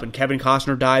blows up and Kevin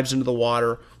Costner dives into the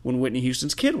water when Whitney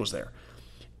Houston's kid was there.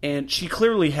 And she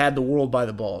clearly had the world by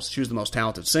the balls. She was the most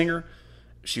talented singer.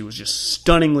 She was just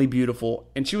stunningly beautiful.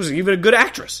 And she was even a good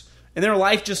actress. And their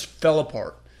life just fell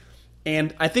apart.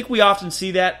 And I think we often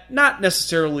see that, not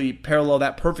necessarily parallel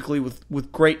that perfectly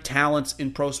with great talents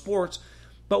in pro sports,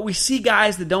 but we see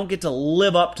guys that don't get to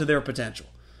live up to their potential.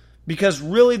 Because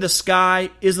really the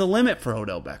sky is the limit for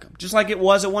Odell Beckham, just like it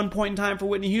was at one point in time for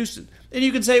Whitney Houston. And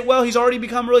you can say, well, he's already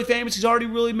become really famous. He's already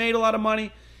really made a lot of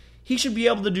money. He should be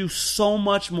able to do so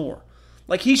much more.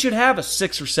 Like, he should have a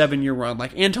 6 or 7 year run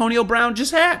like Antonio Brown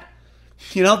just had.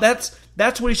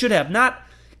 That's what he should have. Not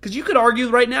because you could argue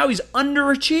right now he's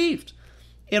underachieved.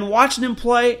 And watching him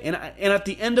play, and at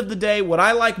the end of the day, what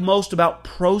I like most about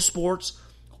pro sports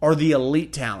are the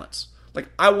elite talents. Like,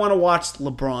 I want to watch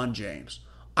LeBron James.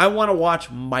 I want to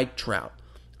watch Mike Trout.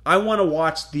 I want to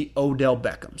watch the Odell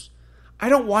Beckhams. I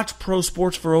don't watch pro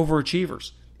sports for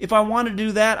overachievers. If I want to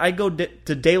do that, I go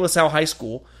to De La Salle High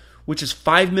School, which is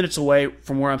 5 minutes away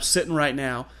from where I'm sitting right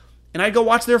now, and I go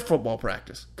watch their football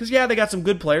practice. Because, yeah, they got some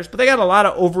good players, but they got a lot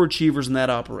of overachievers in that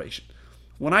operation.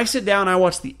 When I sit down and I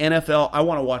watch the NFL, I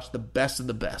want to watch the best of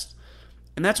the best.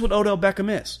 And that's what Odell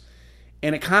Beckham is.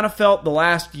 And it kind of felt the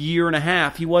last year and a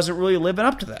half he wasn't really living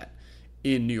up to that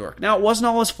in New York. Now, it wasn't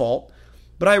all his fault,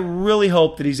 but I really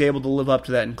hope that he's able to live up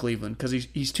to that in Cleveland, because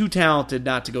he's too talented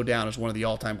not to go down as one of the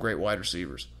all-time great wide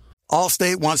receivers.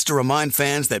 Allstate wants to remind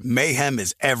fans that mayhem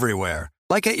is everywhere,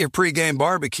 like at your pregame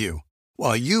barbecue.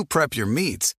 While you prep your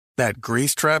meats, that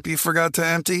grease trap you forgot to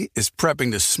empty is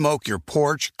prepping to smoke your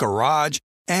porch, garage,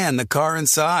 and the car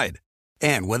inside.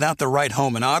 And without the right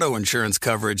home and auto insurance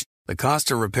coverage, the cost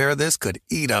to repair this could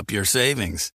eat up your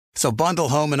savings. So bundle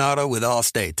home and auto with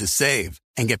Allstate to save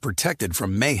and get protected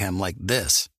from mayhem like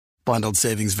this. Bundled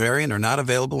savings vary and are not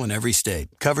available in every state.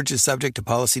 Coverage is subject to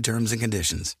policy terms and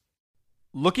conditions.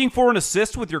 Looking for an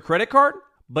assist with your credit card,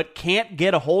 but can't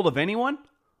get a hold of anyone?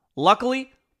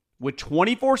 Luckily, with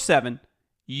 24/7,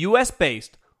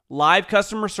 U.S.-based live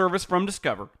customer service from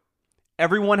Discover,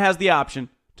 everyone has the option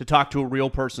to talk to a real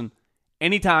person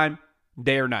anytime,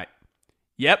 day or night.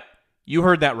 Yep, you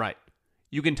heard that right.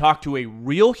 You can talk to a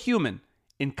real human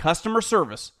in customer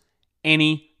service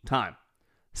anytime.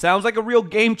 Sounds like a real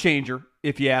game changer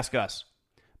if you ask us.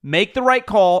 Make the right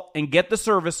call and get the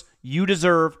service you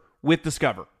deserve with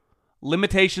Discover.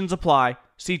 Limitations apply.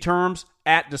 See terms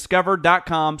at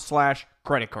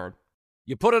discover.com/creditcard.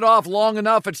 You put it off long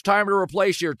enough, it's time to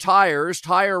replace your tires.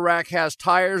 Tire Rack has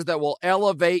tires that will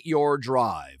elevate your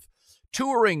drive.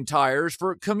 Touring tires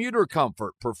for commuter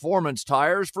comfort, performance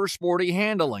tires for sporty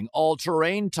handling,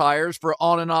 all-terrain tires for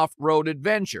on- and off-road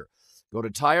adventure. Go to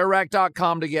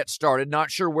TireRack.com to get started. Not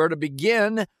sure where to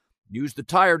begin? Use the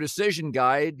Tire Decision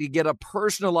Guide to get a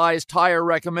personalized tire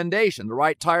recommendation, the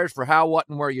right tires for how, what,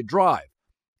 and where you drive.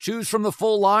 Choose from the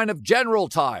full line of General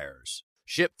Tires.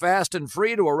 Ship fast and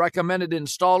free to a recommended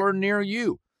installer near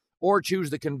you. Or choose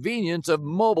the convenience of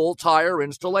mobile tire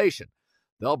installation.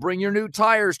 They'll bring your new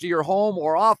tires to your home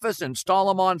or office and install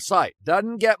them on site.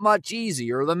 Doesn't get much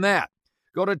easier than that.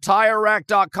 Go to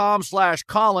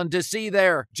TireRack.com/Colin to see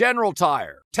their General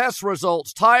Tire, test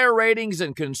results, tire ratings,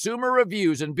 and consumer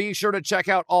reviews, and be sure to check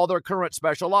out all their current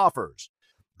special offers.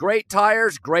 Great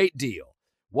tires, great deal.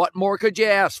 What more could you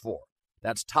ask for?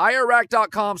 That's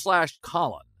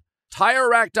TireRack.com/Colin.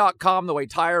 TireRack.com, the way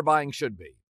tire buying should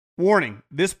be. Warning,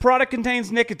 this product contains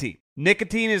nicotine.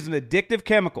 Nicotine is an addictive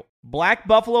chemical. Black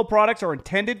Buffalo products are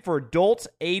intended for adults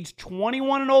aged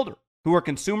 21 and older who are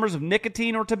consumers of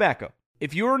nicotine or tobacco.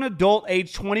 If you're an adult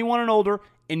aged 21 and older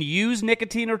and use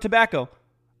nicotine or tobacco,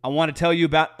 I want to tell you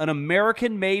about an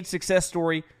American-made success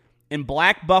story in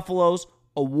Black Buffalo's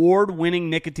award-winning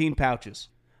nicotine pouches.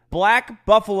 Black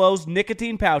Buffalo's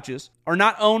nicotine pouches are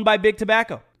not owned by Big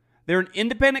Tobacco. They're an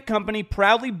independent company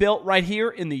proudly built right here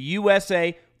in the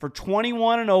USA for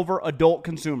 21 and over adult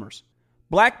consumers.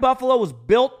 Black Buffalo was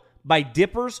built by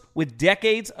dippers with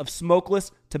decades of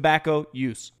smokeless tobacco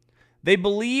use. They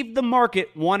believed the market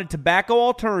wanted tobacco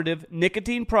alternative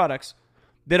nicotine products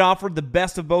that offered the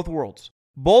best of both worlds.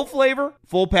 Bold flavor,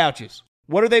 full pouches.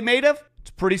 What are they made of?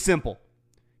 It's pretty simple.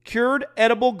 Cured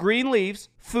edible green leaves,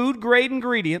 food-grade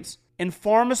ingredients, and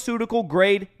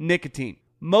pharmaceutical-grade nicotine.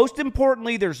 Most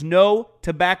importantly, there's no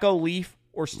tobacco leaf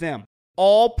or stem.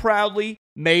 All proudly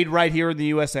made right here in the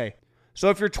USA. So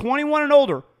if you're 21 and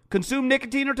older, consume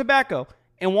nicotine or tobacco,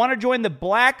 and want to join the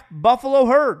Black Buffalo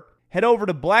herd, head over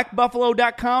to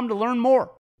blackbuffalo.com to learn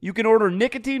more. You can order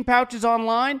nicotine pouches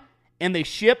online, and they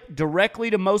ship directly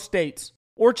to most states.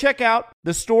 Or check out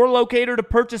the store locator to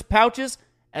purchase pouches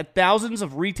at thousands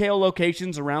of retail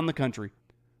locations around the country.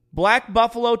 Black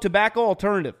Buffalo Tobacco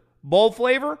Alternative. Bold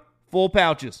flavor, full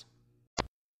pouches.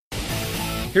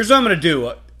 Here's what I'm going to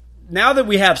do. Now that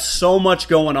we have so much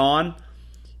going on,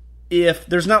 if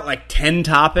there's not like 10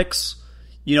 topics,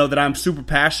 that I'm super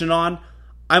passionate on,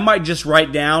 I might just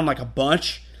write down like a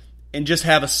bunch and just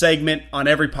have a segment on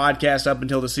every podcast up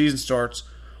until the season starts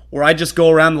where I just go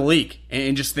around the league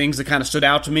and just things that kind of stood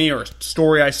out to me or a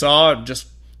story I saw and just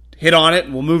hit on it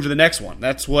and we'll move to the next one.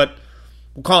 That's what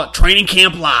we'll call it, Training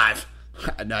Camp Live.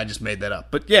 No, I just made that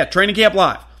up. But yeah, Training Camp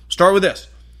Live. Start with this.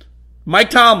 Mike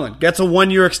Tomlin gets a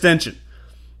 1-year extension.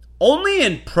 Only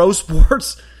in pro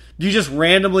sports do you just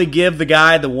randomly give the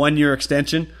guy the 1-year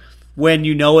extension when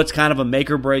you know it's kind of a make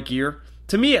or break year.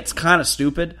 To me, it's kind of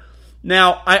stupid.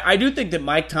 Now, I do think that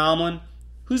Mike Tomlin,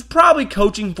 who's probably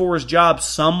coaching for his job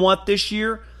somewhat this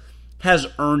year, has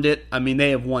earned it. I mean,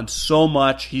 they have won so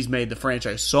much. He's made the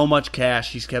franchise so much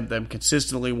cash. He's kept them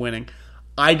consistently winning.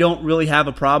 I don't really have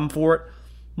a problem for it.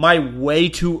 My way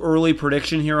too early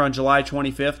prediction here on July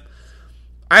 25th,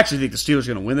 I actually think the Steelers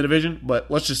are going to win the division,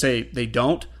 but let's just say they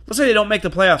don't. Let's say they don't make the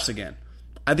playoffs again.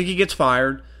 I think he gets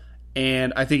fired,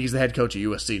 and I think he's the head coach at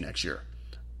USC next year.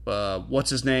 What's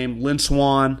his name? Lynn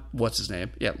Swann. What's his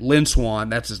name? Yeah, Lynn Swann,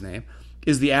 that's his name,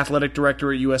 is the athletic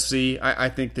director at USC. I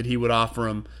think that he would offer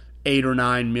him $8 or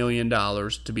 $9 million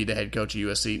to be the head coach at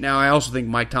USC. Now, I also think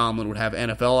Mike Tomlin would have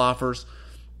NFL offers,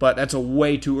 but that's a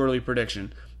way too early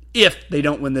prediction if they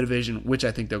don't win the division, which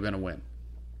I think they're going to win.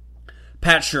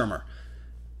 Pat Shurmur.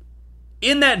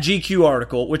 In that GQ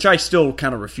article, which I still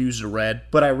kind of refuse to read,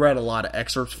 but I read a lot of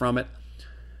excerpts from it,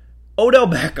 Odell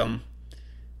Beckham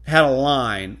had a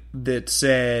line that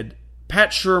said, Pat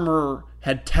Shurmur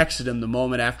had texted him the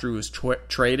moment after he was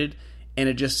traded, and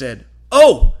it just said,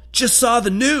 "Oh, just saw the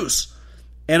news."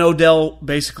 And Odell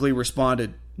basically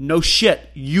responded, "No shit,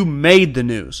 you made the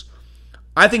news."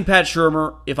 I think Pat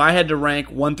Shurmur, if I had to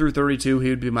rank 1 through 32, he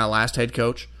would be my last head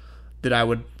coach that I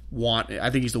would want. I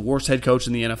think he's the worst head coach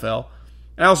in the NFL.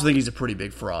 And I also think he's a pretty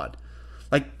big fraud.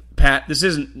 Like, Pat, this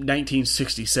isn't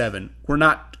 1967. We're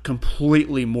not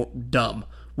completely dumb.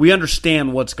 We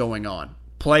understand what's going on.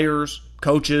 Players,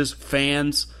 coaches,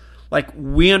 fans, like,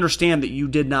 we understand that you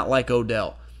did not like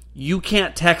Odell. You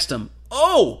can't text him,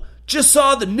 "Oh, just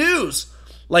saw the news,"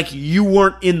 like you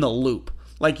weren't in the loop.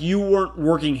 Like you weren't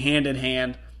working hand in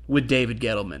hand with David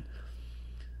Gettleman.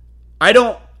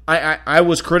 I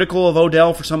was critical of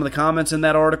Odell for some of the comments in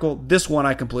that article. This one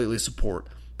I completely support.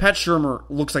 Pat Shurmur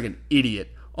looks like an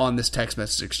idiot on this text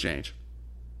message exchange.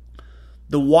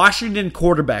 The Washington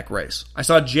quarterback race. I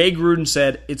saw Jay Gruden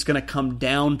said it's going to come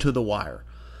down to the wire.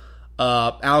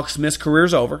 Alex Smith's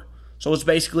career's over, so it's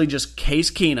basically just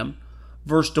Case Keenum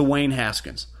versus Dwayne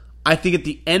Haskins. I think at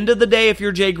the end of the day, if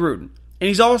you're Jay Gruden, and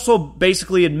he's also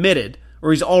basically admitted,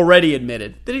 or he's already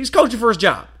admitted, that he's coaching for his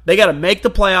job. They got to make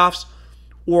the playoffs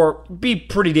or be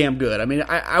pretty damn good. I mean,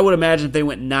 I would imagine if they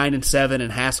went 9-7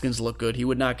 and Haskins looked good, he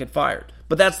would not get fired.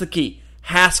 But that's the key.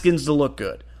 Haskins to look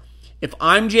good. If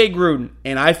I'm Jay Gruden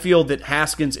and I feel that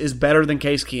Haskins is better than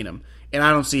Case Keenum, and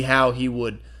I don't see how he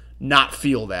would not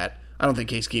feel that, I don't think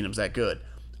Case Keenum's that good,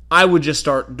 I would just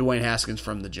start Dwayne Haskins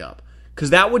from the jump. Because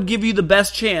that would give you the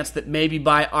best chance that maybe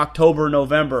by October,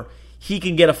 November, he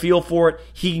can get a feel for it,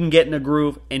 he can get in a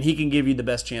groove, and he can give you the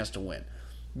best chance to win.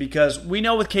 Because we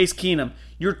know with Case Keenum,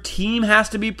 your team has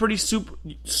to be pretty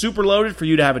super loaded for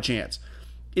you to have a chance.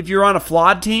 If you're on a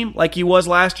flawed team like he was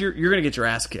last year, you're going to get your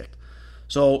ass kicked.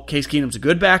 So Case Keenum's a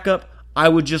good backup. I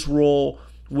would just roll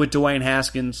with Dwayne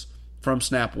Haskins from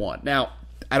snap one. Now,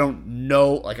 I don't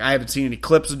know, like I haven't seen any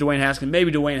clips of Dwayne Haskins.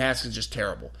 Maybe Dwayne Haskins is just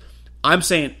terrible. I'm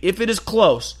saying if it is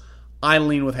close, I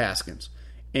lean with Haskins.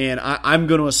 And I'm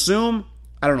going to assume,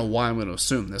 I don't know why I'm going to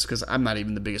assume this because I'm not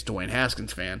even the biggest Dwayne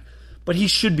Haskins fan, but he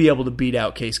should be able to beat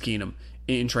out Case Keenum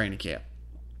in training camp.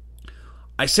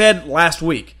 I said last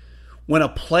week, when a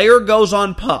player goes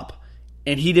on PUP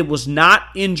and he was not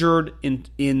injured in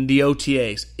the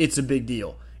OTAs, it's a big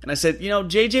deal. And I said,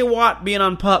 J.J. Watt being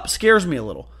on PUP scares me a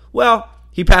little. Well,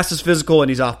 he passed his physical and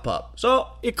he's off PUP. So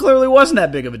it clearly wasn't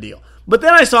that big of a deal. But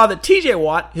then I saw that T.J.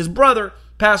 Watt, his brother,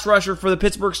 pass rusher for the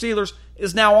Pittsburgh Steelers,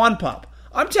 is now on PUP.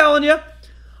 I'm telling you,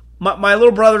 my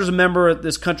little brother's a member at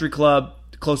this country club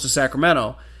close to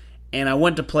Sacramento, and I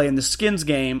went to play in the Skins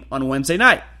game on Wednesday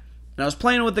night. And I was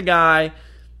playing with the guy,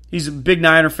 he's a big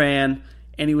Niner fan,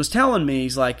 and he was telling me,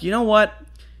 he's like, you know what,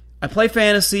 I play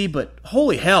fantasy, but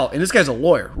holy hell, and this guy's a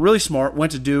lawyer, really smart,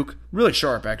 went to Duke, really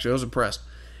sharp actually, I was impressed.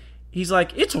 He's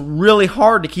like, it's really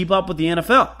hard to keep up with the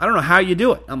NFL. I don't know how you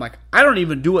do it. I'm like, I don't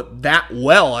even do it that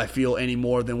well, I feel,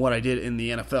 anymore than what I did in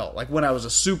the NFL. Like when I was a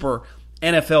super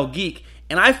NFL geek.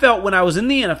 And I felt when I was in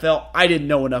the NFL, I didn't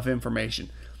know enough information.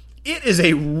 It is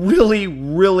a really,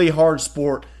 really hard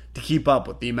sport to keep up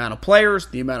with. The amount of players,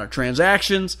 the amount of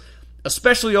transactions,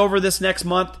 especially over this next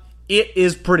month, it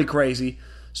is pretty crazy.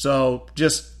 So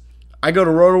I go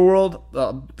to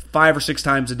RotoWorld 5 or 6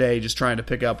 times a day just trying to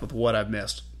pick up with what I've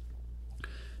missed.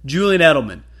 Julian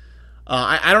Edelman.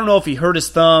 I don't know if he hurt his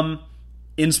thumb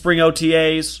in spring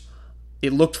OTAs.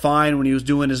 It looked fine when he was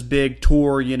doing his big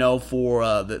tour,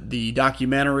 for the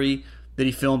documentary that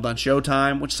he filmed on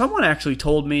Showtime, which someone actually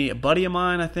told me, a buddy of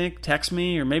mine, I think, texted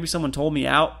me, or maybe someone told me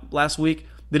out last week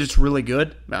that it's really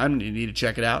good. I need to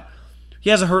check it out. He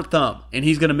has a hurt thumb, and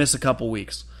he's going to miss a couple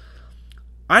weeks.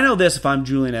 I know this if I'm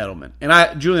Julian Edelman.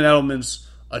 And Julian Edelman's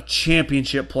a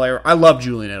championship player. I love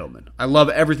Julian Edelman. I love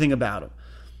everything about him.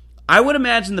 I would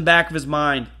imagine in the back of his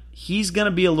mind, he's going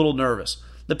to be a little nervous.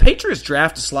 The Patriots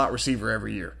draft a slot receiver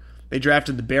every year. They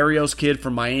drafted the Berrios kid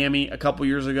from Miami a couple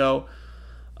years ago.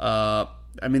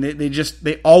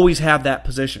 They always have that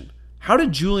position. How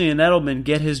did Julian Edelman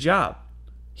get his job?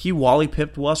 He Wally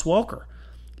pipped Wes Welker.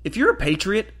 If you're a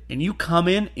Patriot and you come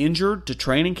in injured to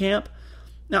training camp,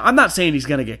 now I'm not saying he's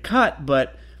going to get cut,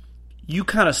 but you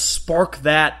kind of spark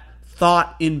that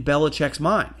thought in Belichick's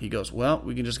mind. He goes, well,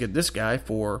 we can just get this guy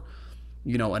for,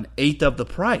 an eighth of the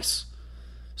price.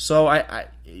 So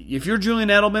if you're Julian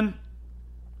Edelman,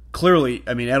 clearly,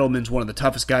 Edelman's one of the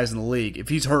toughest guys in the league. If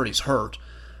he's hurt, he's hurt.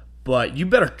 But you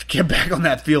better get back on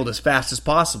that field as fast as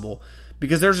possible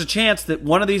because there's a chance that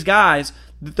one of these guys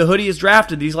that the Hoodie has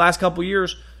drafted these last couple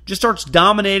years just starts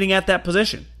dominating at that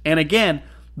position. And again,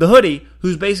 the Hoodie,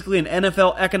 who's basically an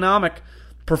NFL economic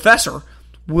professor,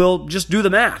 will just do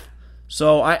the math.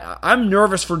 So I'm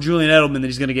nervous for Julian Edelman that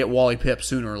he's going to get Wally Pipp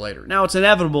sooner or later. Now, it's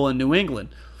inevitable in New England,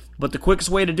 but the quickest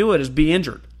way to do it is be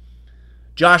injured.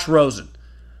 Josh Rosen.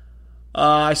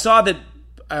 I saw that,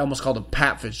 I almost called him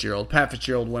Pat Fitzgerald. Pat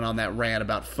Fitzgerald went on that rant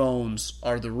about phones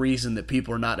are the reason that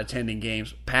people are not attending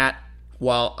games. Pat,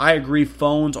 while I agree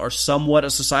phones are somewhat a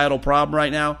societal problem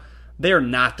right now, they are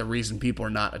not the reason people are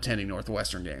not attending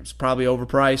Northwestern games. Probably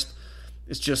overpriced.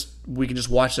 It's just, we can just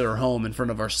watch it at our home in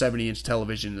front of our 70-inch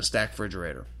television in a stacked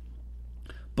refrigerator.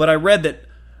 But I read that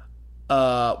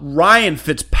Ryan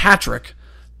Fitzpatrick,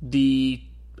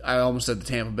 I almost said the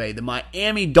Tampa Bay, the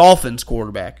Miami Dolphins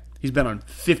quarterback, he's been on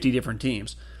 50 different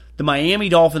teams. The Miami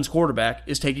Dolphins quarterback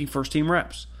is taking first-team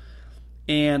reps.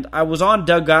 And I was on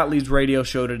Doug Gottlieb's radio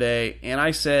show today, and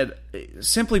I said,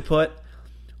 simply put,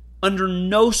 under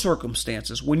no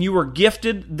circumstances, when you were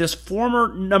gifted this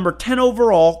former number 10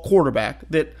 overall quarterback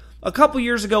that a couple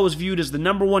years ago was viewed as the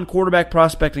number one quarterback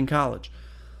prospect in college,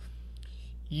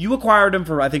 you acquired him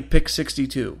for, I think, pick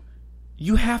 62.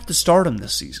 You have to start him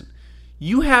this season.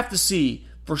 You have to see,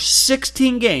 for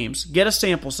 16 games, get a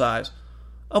sample size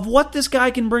of what this guy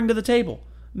can bring to the table.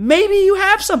 Maybe you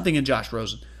have something in Josh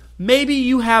Rosen. Maybe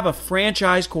you have a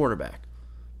franchise quarterback.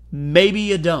 Maybe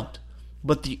you don't.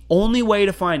 But the only way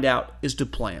to find out is to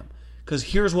play him. Because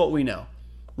here's what we know.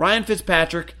 Ryan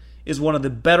Fitzpatrick is one of the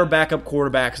better backup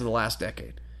quarterbacks of the last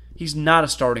decade. He's not a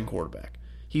starting quarterback.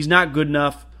 He's not good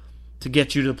enough to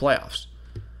get you to the playoffs.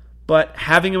 But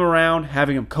having him around,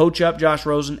 having him coach up Josh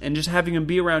Rosen, and just having him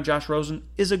be around Josh Rosen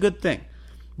is a good thing.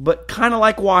 But kind of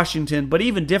like Washington, but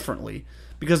even differently,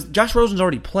 because Josh Rosen's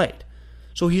already played.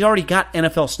 So he's already got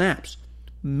NFL snaps.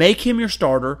 Make him your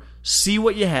starter, see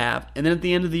what you have, and then at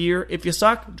the end of the year, if you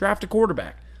suck, draft a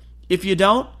quarterback. If you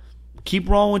don't, keep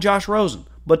rolling with Josh Rosen.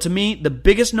 But to me, the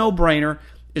biggest no-brainer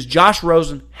is Josh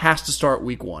Rosen has to start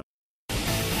week 1.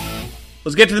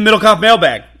 Let's get to the Middlecoff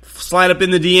mailbag. Slide up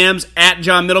in the DMs at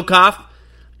John Middlecoff,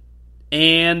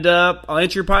 and I'll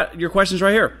answer your questions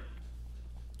right here.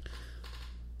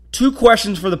 2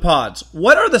 questions for the pods.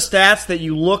 What are the stats that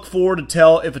you look for to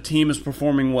tell if a team is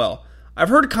performing well? I've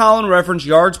heard Colin reference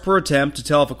yards per attempt to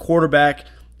tell if a quarterback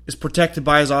is protected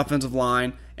by his offensive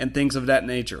line and things of that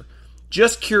nature.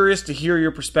 Just curious to hear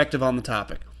your perspective on the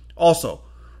topic. Also,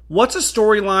 what's a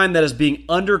storyline that is being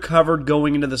undercovered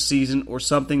going into the season or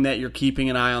something that you're keeping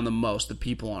an eye on the most that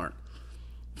people aren't?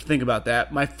 Think about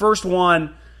that. My first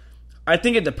one, I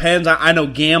think it depends. I know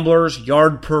gamblers,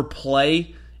 yard per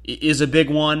play is a big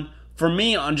one. For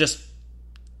me, on just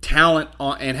talent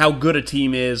and how good a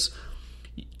team is,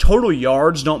 total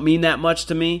yards don't mean that much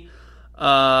to me.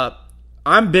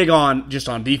 I'm big on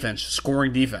defense,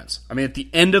 scoring defense. I mean, at the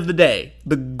end of the day,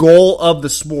 the goal of the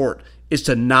sport is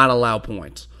to not allow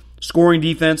points. Scoring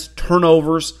defense,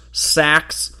 turnovers,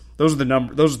 sacks, those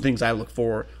are things I look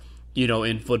for,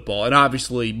 in football. And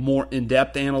obviously more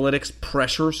in-depth analytics,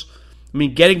 pressures. I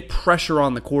mean, getting pressure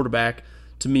on the quarterback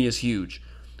to me is huge.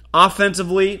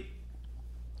 Offensively,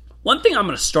 one thing I'm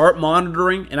going to start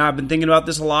monitoring, and I've been thinking about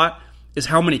this a lot, is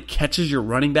how many catches your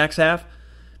running backs have.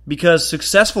 Because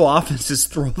successful offenses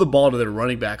throw the ball to their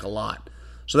running back a lot.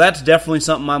 So that's definitely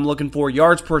something I'm looking for.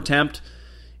 Yards per attempt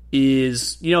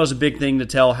is a big thing to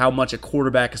tell how much a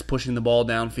quarterback is pushing the ball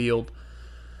downfield.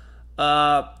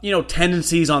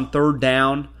 Tendencies on third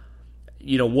down.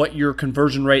 What your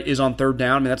conversion rate is on third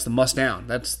down. I mean, that's the must down.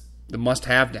 That's the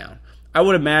must-have down. I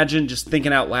would imagine, just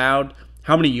thinking out loud,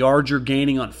 how many yards you're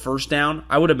gaining on first down.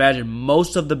 I would imagine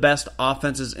most of the best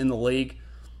offenses in the league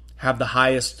have the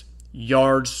highest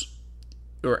yards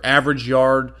or average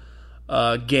yard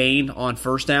gain on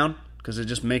first down, because it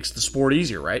just makes the sport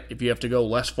easier, right? If you have to go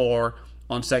less far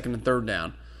on second and third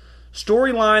down.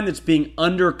 Storyline that's being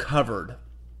undercovered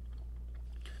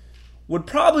would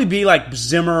probably be like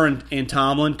Zimmer and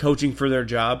Tomlin coaching for their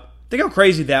job. Think how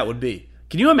crazy that would be.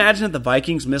 Can you imagine if the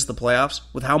Vikings missed the playoffs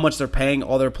with how much they're paying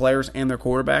all their players and their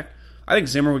quarterback? I think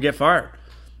Zimmer would get fired.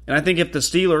 And I think if the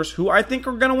Steelers, who I think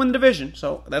are going to win the division,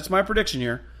 so that's my prediction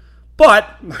here,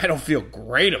 but I don't feel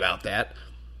great about that,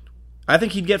 I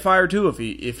think he'd get fired too if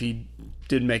he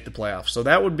didn't make the playoffs. So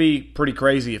that would be pretty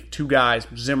crazy if 2 guys,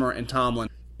 Zimmer and Tomlin,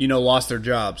 lost their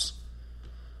jobs.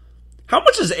 How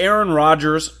much does Aaron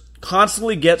Rodgers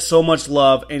constantly get so much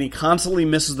love and he constantly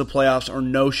misses the playoffs or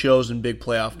no-shows in big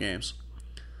playoff games?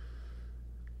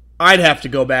 I'd have to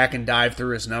go back and dive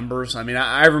through his numbers. I mean,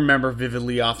 I remember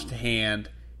vividly offhand,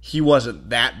 he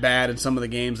wasn't that bad in some of the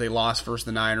games they lost versus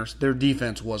the Niners. Their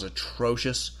defense was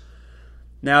atrocious.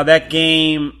 Now, that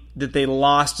game that they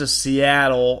lost to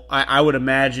Seattle, I would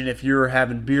imagine if you're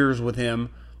having beers with him,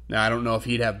 now I don't know if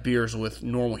he'd have beers with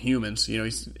normal humans.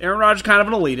 Aaron Rodgers is kind of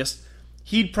an elitist.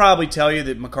 He'd probably tell you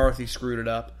that McCarthy screwed it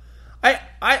up.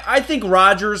 I think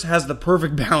Rodgers has the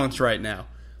perfect balance right now.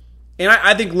 And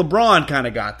I think LeBron kind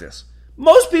of got this.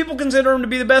 Most people consider him to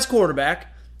be the best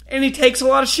quarterback, and he takes a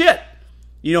lot of shit.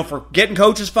 For getting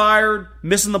coaches fired,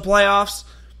 missing the playoffs.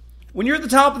 When you're at the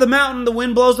top of the mountain, the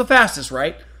wind blows the fastest,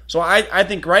 right? So I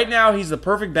think right now he's the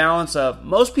perfect balance of,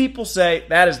 most people say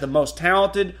that is the most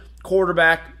talented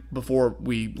quarterback, before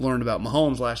we learned about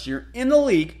Mahomes last year, in the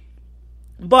league.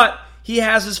 But he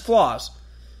has his flaws.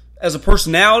 As a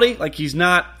personality,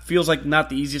 feels like not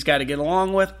the easiest guy to get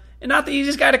along with, and not the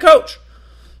easiest guy to coach.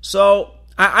 So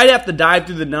I'd have to dive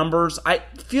through the numbers.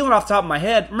 Feeling off the top of my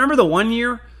head, remember the one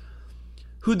year?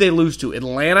 Who'd they lose to?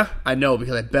 Atlanta? I know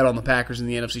because I bet on the Packers in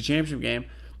the NFC Championship game.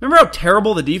 Remember how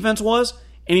terrible the defense was?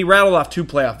 And he rattled off 2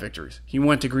 playoff victories. He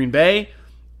went to Green Bay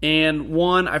and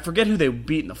won. I forget who they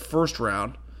beat in the first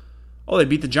round. Oh, they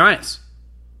beat the Giants.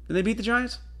 Did they beat the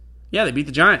Giants? Yeah, they beat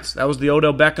the Giants. That was the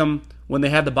Odell Beckham when they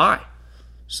had the bye.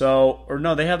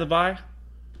 They had the bye?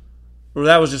 Or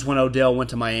that was just when Odell went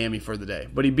to Miami for the day.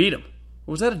 But he beat him.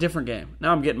 Or was that a different game?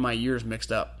 Now I'm getting my years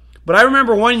mixed up. But I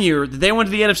remember one year that they went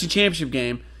to the NFC Championship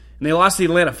game, and they lost to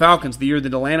the Atlanta Falcons the year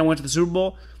that Atlanta went to the Super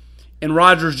Bowl, and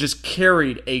Rodgers just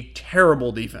carried a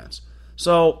terrible defense.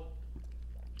 So,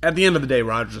 at the end of the day,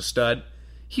 Rodgers is a stud.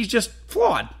 He's just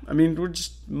flawed.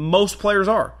 Most players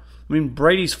are.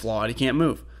 Brady's flawed. He can't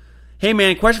move. Hey,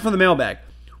 man, question from the mailbag.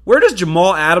 Where does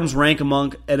Jamal Adams rank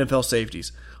among NFL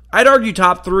safeties? I'd argue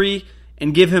top 3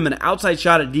 and give him an outside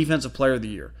shot at Defensive Player of the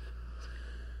Year.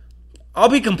 I'll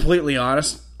be completely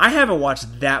honest. I haven't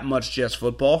watched that much Jets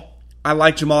football. I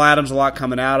like Jamal Adams a lot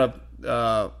coming out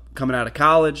of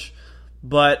college,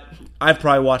 but I've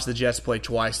probably watched the Jets play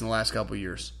twice in the last couple of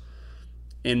years.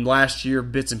 And last year,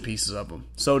 bits and pieces of them.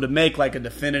 So to make a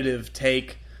definitive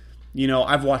take,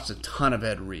 I've watched a ton of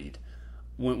Ed Reed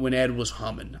when Ed was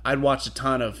humming. I'd watched a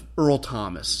ton of Earl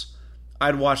Thomas.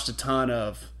 I'd watched a ton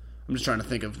of, I'm just trying to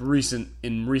think of recent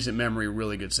memory,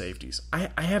 really good safeties. I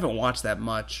haven't watched that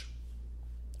much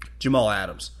Jamal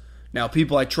Adams. Now,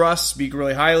 people I trust speak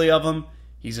really highly of him.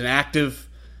 He's an active,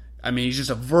 he's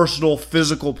just a versatile,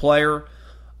 physical player.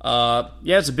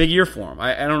 It's a big year for him.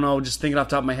 I don't know, just thinking off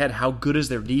the top of my head, how good is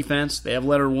their defense? They have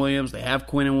Leonard Williams. They have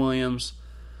Quinnen Williams.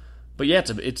 But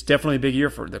it's definitely a big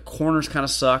year for it. The corners kind of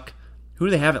suck. Who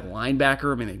do they have at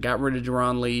linebacker? They got rid of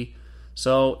Jaron Lee.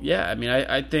 So,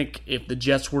 I think if the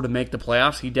Jets were to make the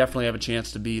playoffs, he'd definitely have a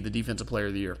chance to be the Defensive Player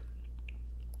of the Year.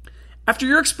 After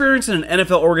your experience in an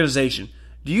NFL organization,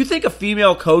 do you think a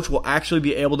female coach will actually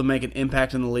be able to make an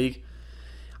impact in the league?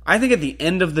 I think at the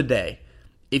end of the day,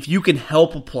 if you can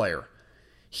help a player,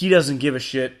 he doesn't give a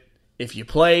shit if you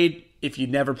played, if you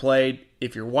never played,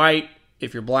 if you're white,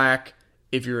 if you're black,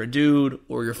 if you're a dude,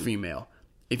 or you're female.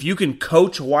 If you can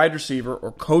coach a wide receiver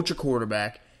or coach a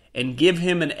quarterback and give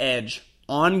him an edge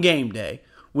on game day,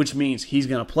 which means he's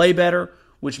going to play better,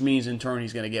 which means in turn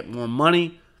he's going to get more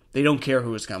money, they don't care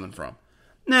who it's coming from.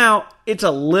 Now, it's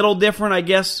a little different, I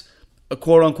guess, a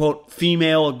quote-unquote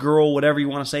female, a girl, whatever you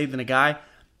want to say, than a guy.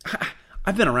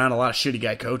 I've been around a lot of shitty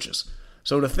guy coaches.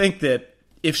 So to think that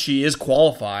if she is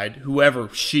qualified, whoever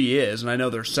she is, and I know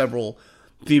there's several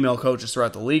female coaches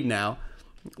throughout the league now,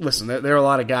 listen, there are a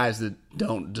lot of guys that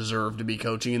don't deserve to be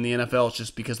coaching in the NFL. It's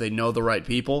just because they know the right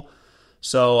people.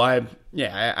 So I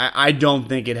don't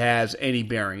think it has any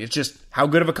bearing. It's just how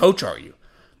good of a coach are you?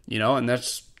 And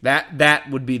that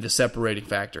would be the separating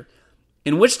factor.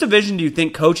 In which division do you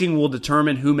think coaching will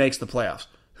determine who makes the playoffs?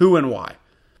 Who and why?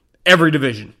 Every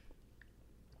division.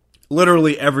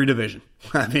 Literally every division.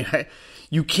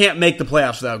 You can't make the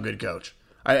playoffs without a good coach.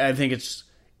 I think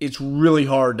it's really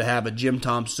hard to have a Jim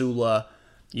Tom Sula,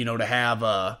 to have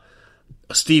a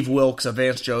Steve Wilkes, a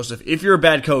Vance Joseph. If you're a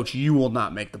bad coach, you will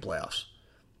not make the playoffs.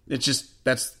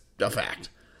 That's a fact.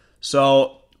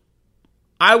 So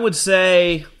I would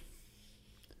say,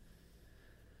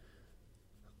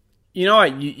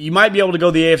 you might be able to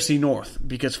go the AFC North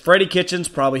because Freddie Kitchens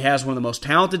probably has one of the most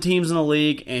talented teams in the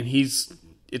league, and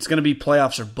it's going to be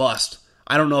playoffs or bust.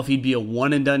 I don't know if he'd be a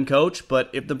one-and-done coach, but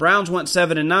if the Browns went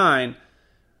 7-9,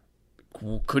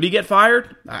 could he get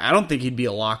fired? I don't think he'd be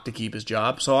a lock to keep his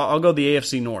job, so I'll go the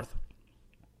AFC North.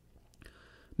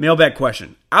 Mailbag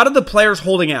question. Out of the players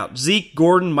holding out, Zeke,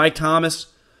 Gordon, Mike Thomas,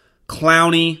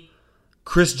 Clowney,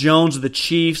 Chris Jones of the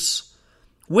Chiefs,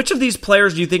 which of these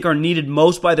players do you think are needed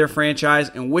most by their franchise,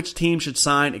 and which team should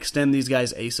extend these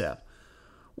guys ASAP?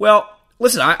 Well,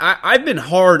 listen, I've been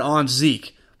hard on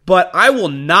Zeke, but I will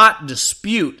not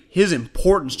dispute his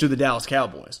importance to the Dallas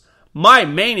Cowboys. My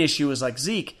main issue is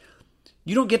Zeke,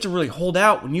 you don't get to really hold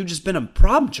out when you've just been a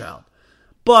problem child.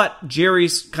 But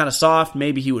Jerry's kind of soft.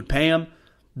 Maybe he would pay him.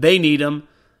 They need him.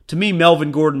 To me,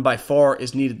 Melvin Gordon by far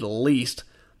is needed the least.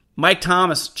 Mike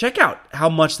Thomas, check out how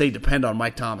much they depend on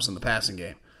Mike Thomas in the passing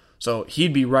game. So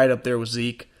he'd be right up there with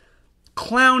Zeke.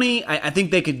 Clowney, I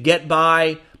think they could get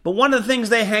by, but one of the things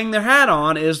they hang their hat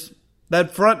on is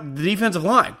that front, the defensive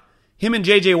line. Him and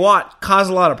J.J. Watt cause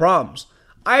a lot of problems.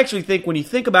 I actually think when you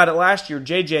think about it last year,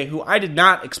 J.J., who I did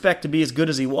not expect to be as good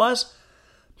as he was,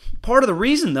 part of the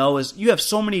reason, though, is you have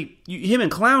so many, him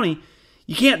and Clowney,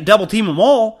 you can't double team them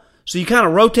all, so you kind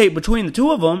of rotate between the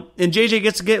two of them, and J.J.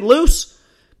 gets to get loose.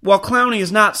 While Clowney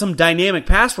is not some dynamic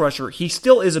pass rusher, he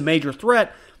still is a major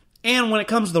threat. And when it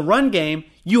comes to the run game,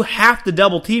 you have to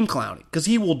double team Clowney because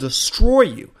he will destroy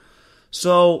you.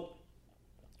 So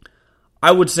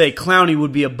I would say Clowney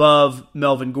would be above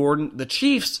Melvin Gordon. The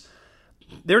Chiefs,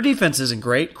 their defense isn't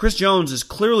great. Chris Jones is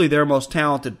clearly their most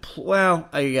talented. Well,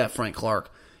 I got Frank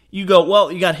Clark. You go,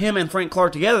 well, you got him and Frank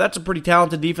Clark together. That's a pretty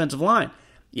talented defensive line.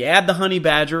 You add the Honey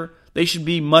Badger, they should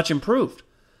be much improved.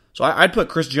 So I'd put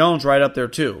Chris Jones right up there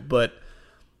too. But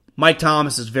Mike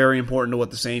Thomas is very important to what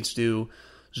the Saints do.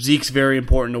 Zeke's very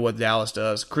important to what Dallas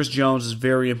does. Chris Jones is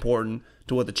very important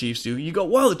to what the Chiefs do. You go,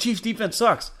 well, the Chiefs' defense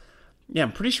sucks. Yeah,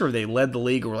 I'm pretty sure they led the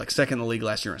league or were like second in the league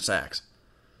last year in sacks.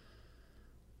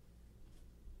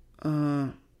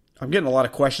 I'm getting a lot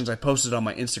of questions I posted on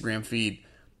my Instagram feed.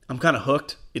 I'm kind of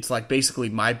hooked. It's like basically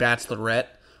my Bachelorette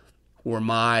or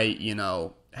my,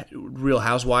 Real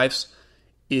Housewives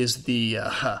is the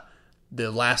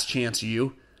Last Chance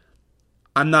U.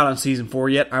 I'm not on season 4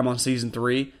 yet. I'm on season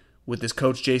 3. With this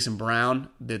coach Jason Brown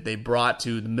that they brought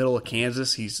to the middle of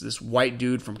Kansas. He's this white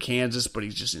dude from Kansas, but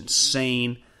he's just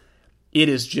insane. It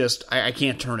is just, I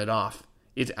can't turn it off.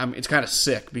 It's kind of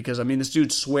sick because, this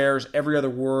dude swears every other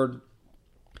word.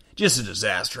 Just a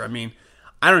disaster.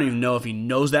 I don't even know if he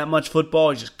knows that much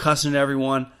football. He's just cussing at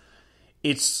everyone.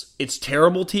 It's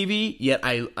terrible TV, yet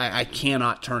I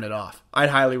cannot turn it off. I'd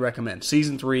highly recommend.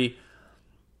 Season 3,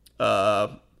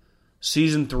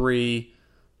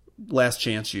 Last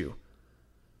Chance U.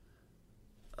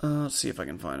 Let's see if I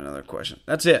can find another question.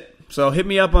 That's it. So hit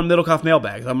me up on Middlecoff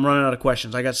Mailbags. I'm running out of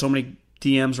questions. I got so many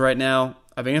DMs right now.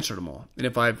 I've answered them all. And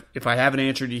if I haven't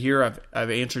answered you here, I've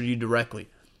answered you directly.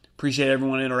 Appreciate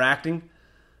everyone interacting.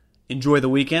 Enjoy the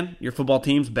weekend. Your football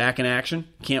team's back in action.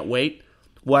 Can't wait.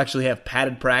 We'll actually have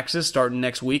padded practice starting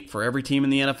next week for every team in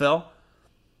the NFL.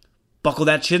 Buckle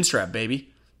that chin strap,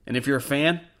 baby. And if you're a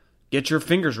fan, get your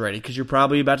fingers ready because you're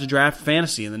probably about to draft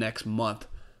fantasy in the next month.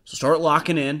 So start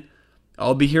locking in.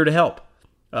 I'll be here to help.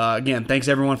 Again, thanks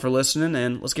everyone for listening,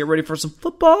 and let's get ready for some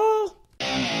football.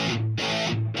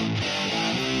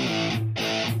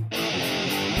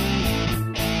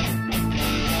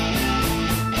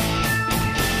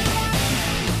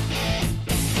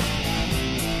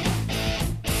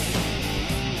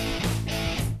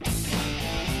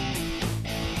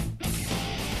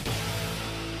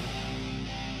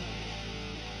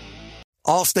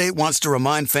 Allstate wants to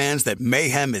remind fans that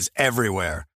mayhem is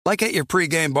everywhere, like at your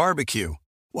pregame barbecue.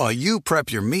 While you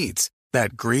prep your meats,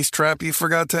 that grease trap you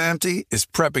forgot to empty is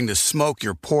prepping to smoke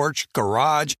your porch,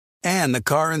 garage, and the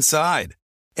car inside.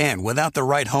 And without the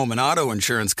right home and auto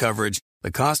insurance coverage,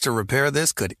 the cost to repair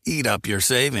this could eat up your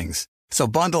savings. So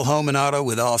bundle home and auto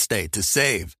with Allstate to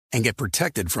save and get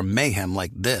protected from mayhem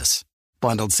like this.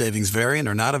 Bundled savings vary and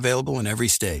are not available in every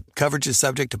state. Coverage is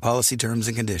subject to policy terms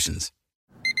and conditions.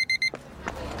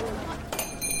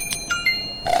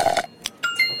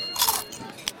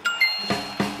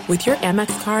 With your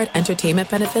Amex card, entertainment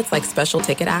benefits like special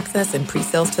ticket access and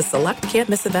pre-sales to select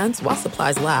can't-miss events while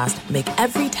supplies last make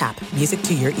every tap music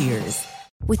to your ears.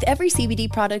 With every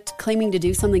CBD product claiming to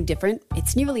do something different,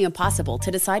 it's nearly impossible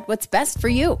to decide what's best for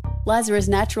you. Lazarus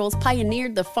Naturals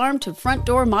pioneered the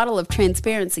farm-to-front-door model of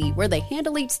transparency where they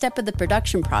handle each step of the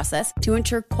production process to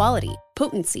ensure quality,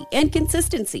 potency, and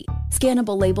consistency.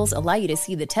 Scannable labels allow you to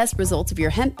see the test results of your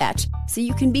hemp batch so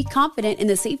you can be confident in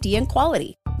the safety and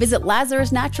quality. Visit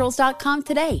LazarusNaturals.com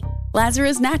today.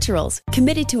 Lazarus Naturals,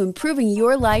 committed to improving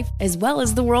your life as well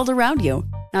as the world around you.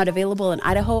 Not available in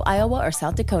Idaho, Iowa, or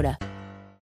South Dakota.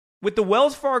 With the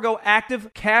Wells Fargo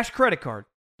Active Cash Credit Card,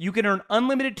 you can earn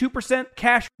unlimited 2%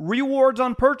 cash rewards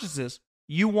on purchases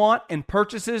you want and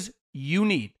purchases you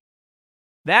need.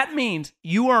 That means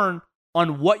you earn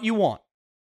on what you want,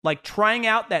 like trying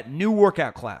out that new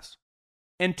workout class,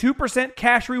 and 2%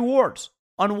 cash rewards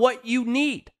on what you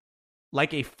need,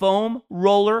 like a foam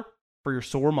roller for your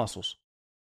sore muscles.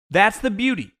 That's the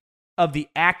beauty of the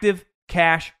Active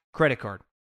Cash Credit Card.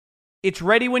 It's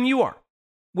ready when you are,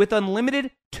 with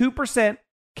unlimited 2%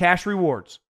 cash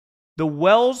rewards. The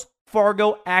Wells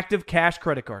Fargo Active Cash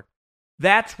Credit Card.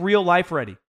 That's real life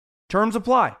ready. Terms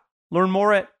apply. Learn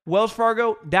more at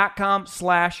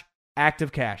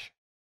wellsfargo.com/activecash.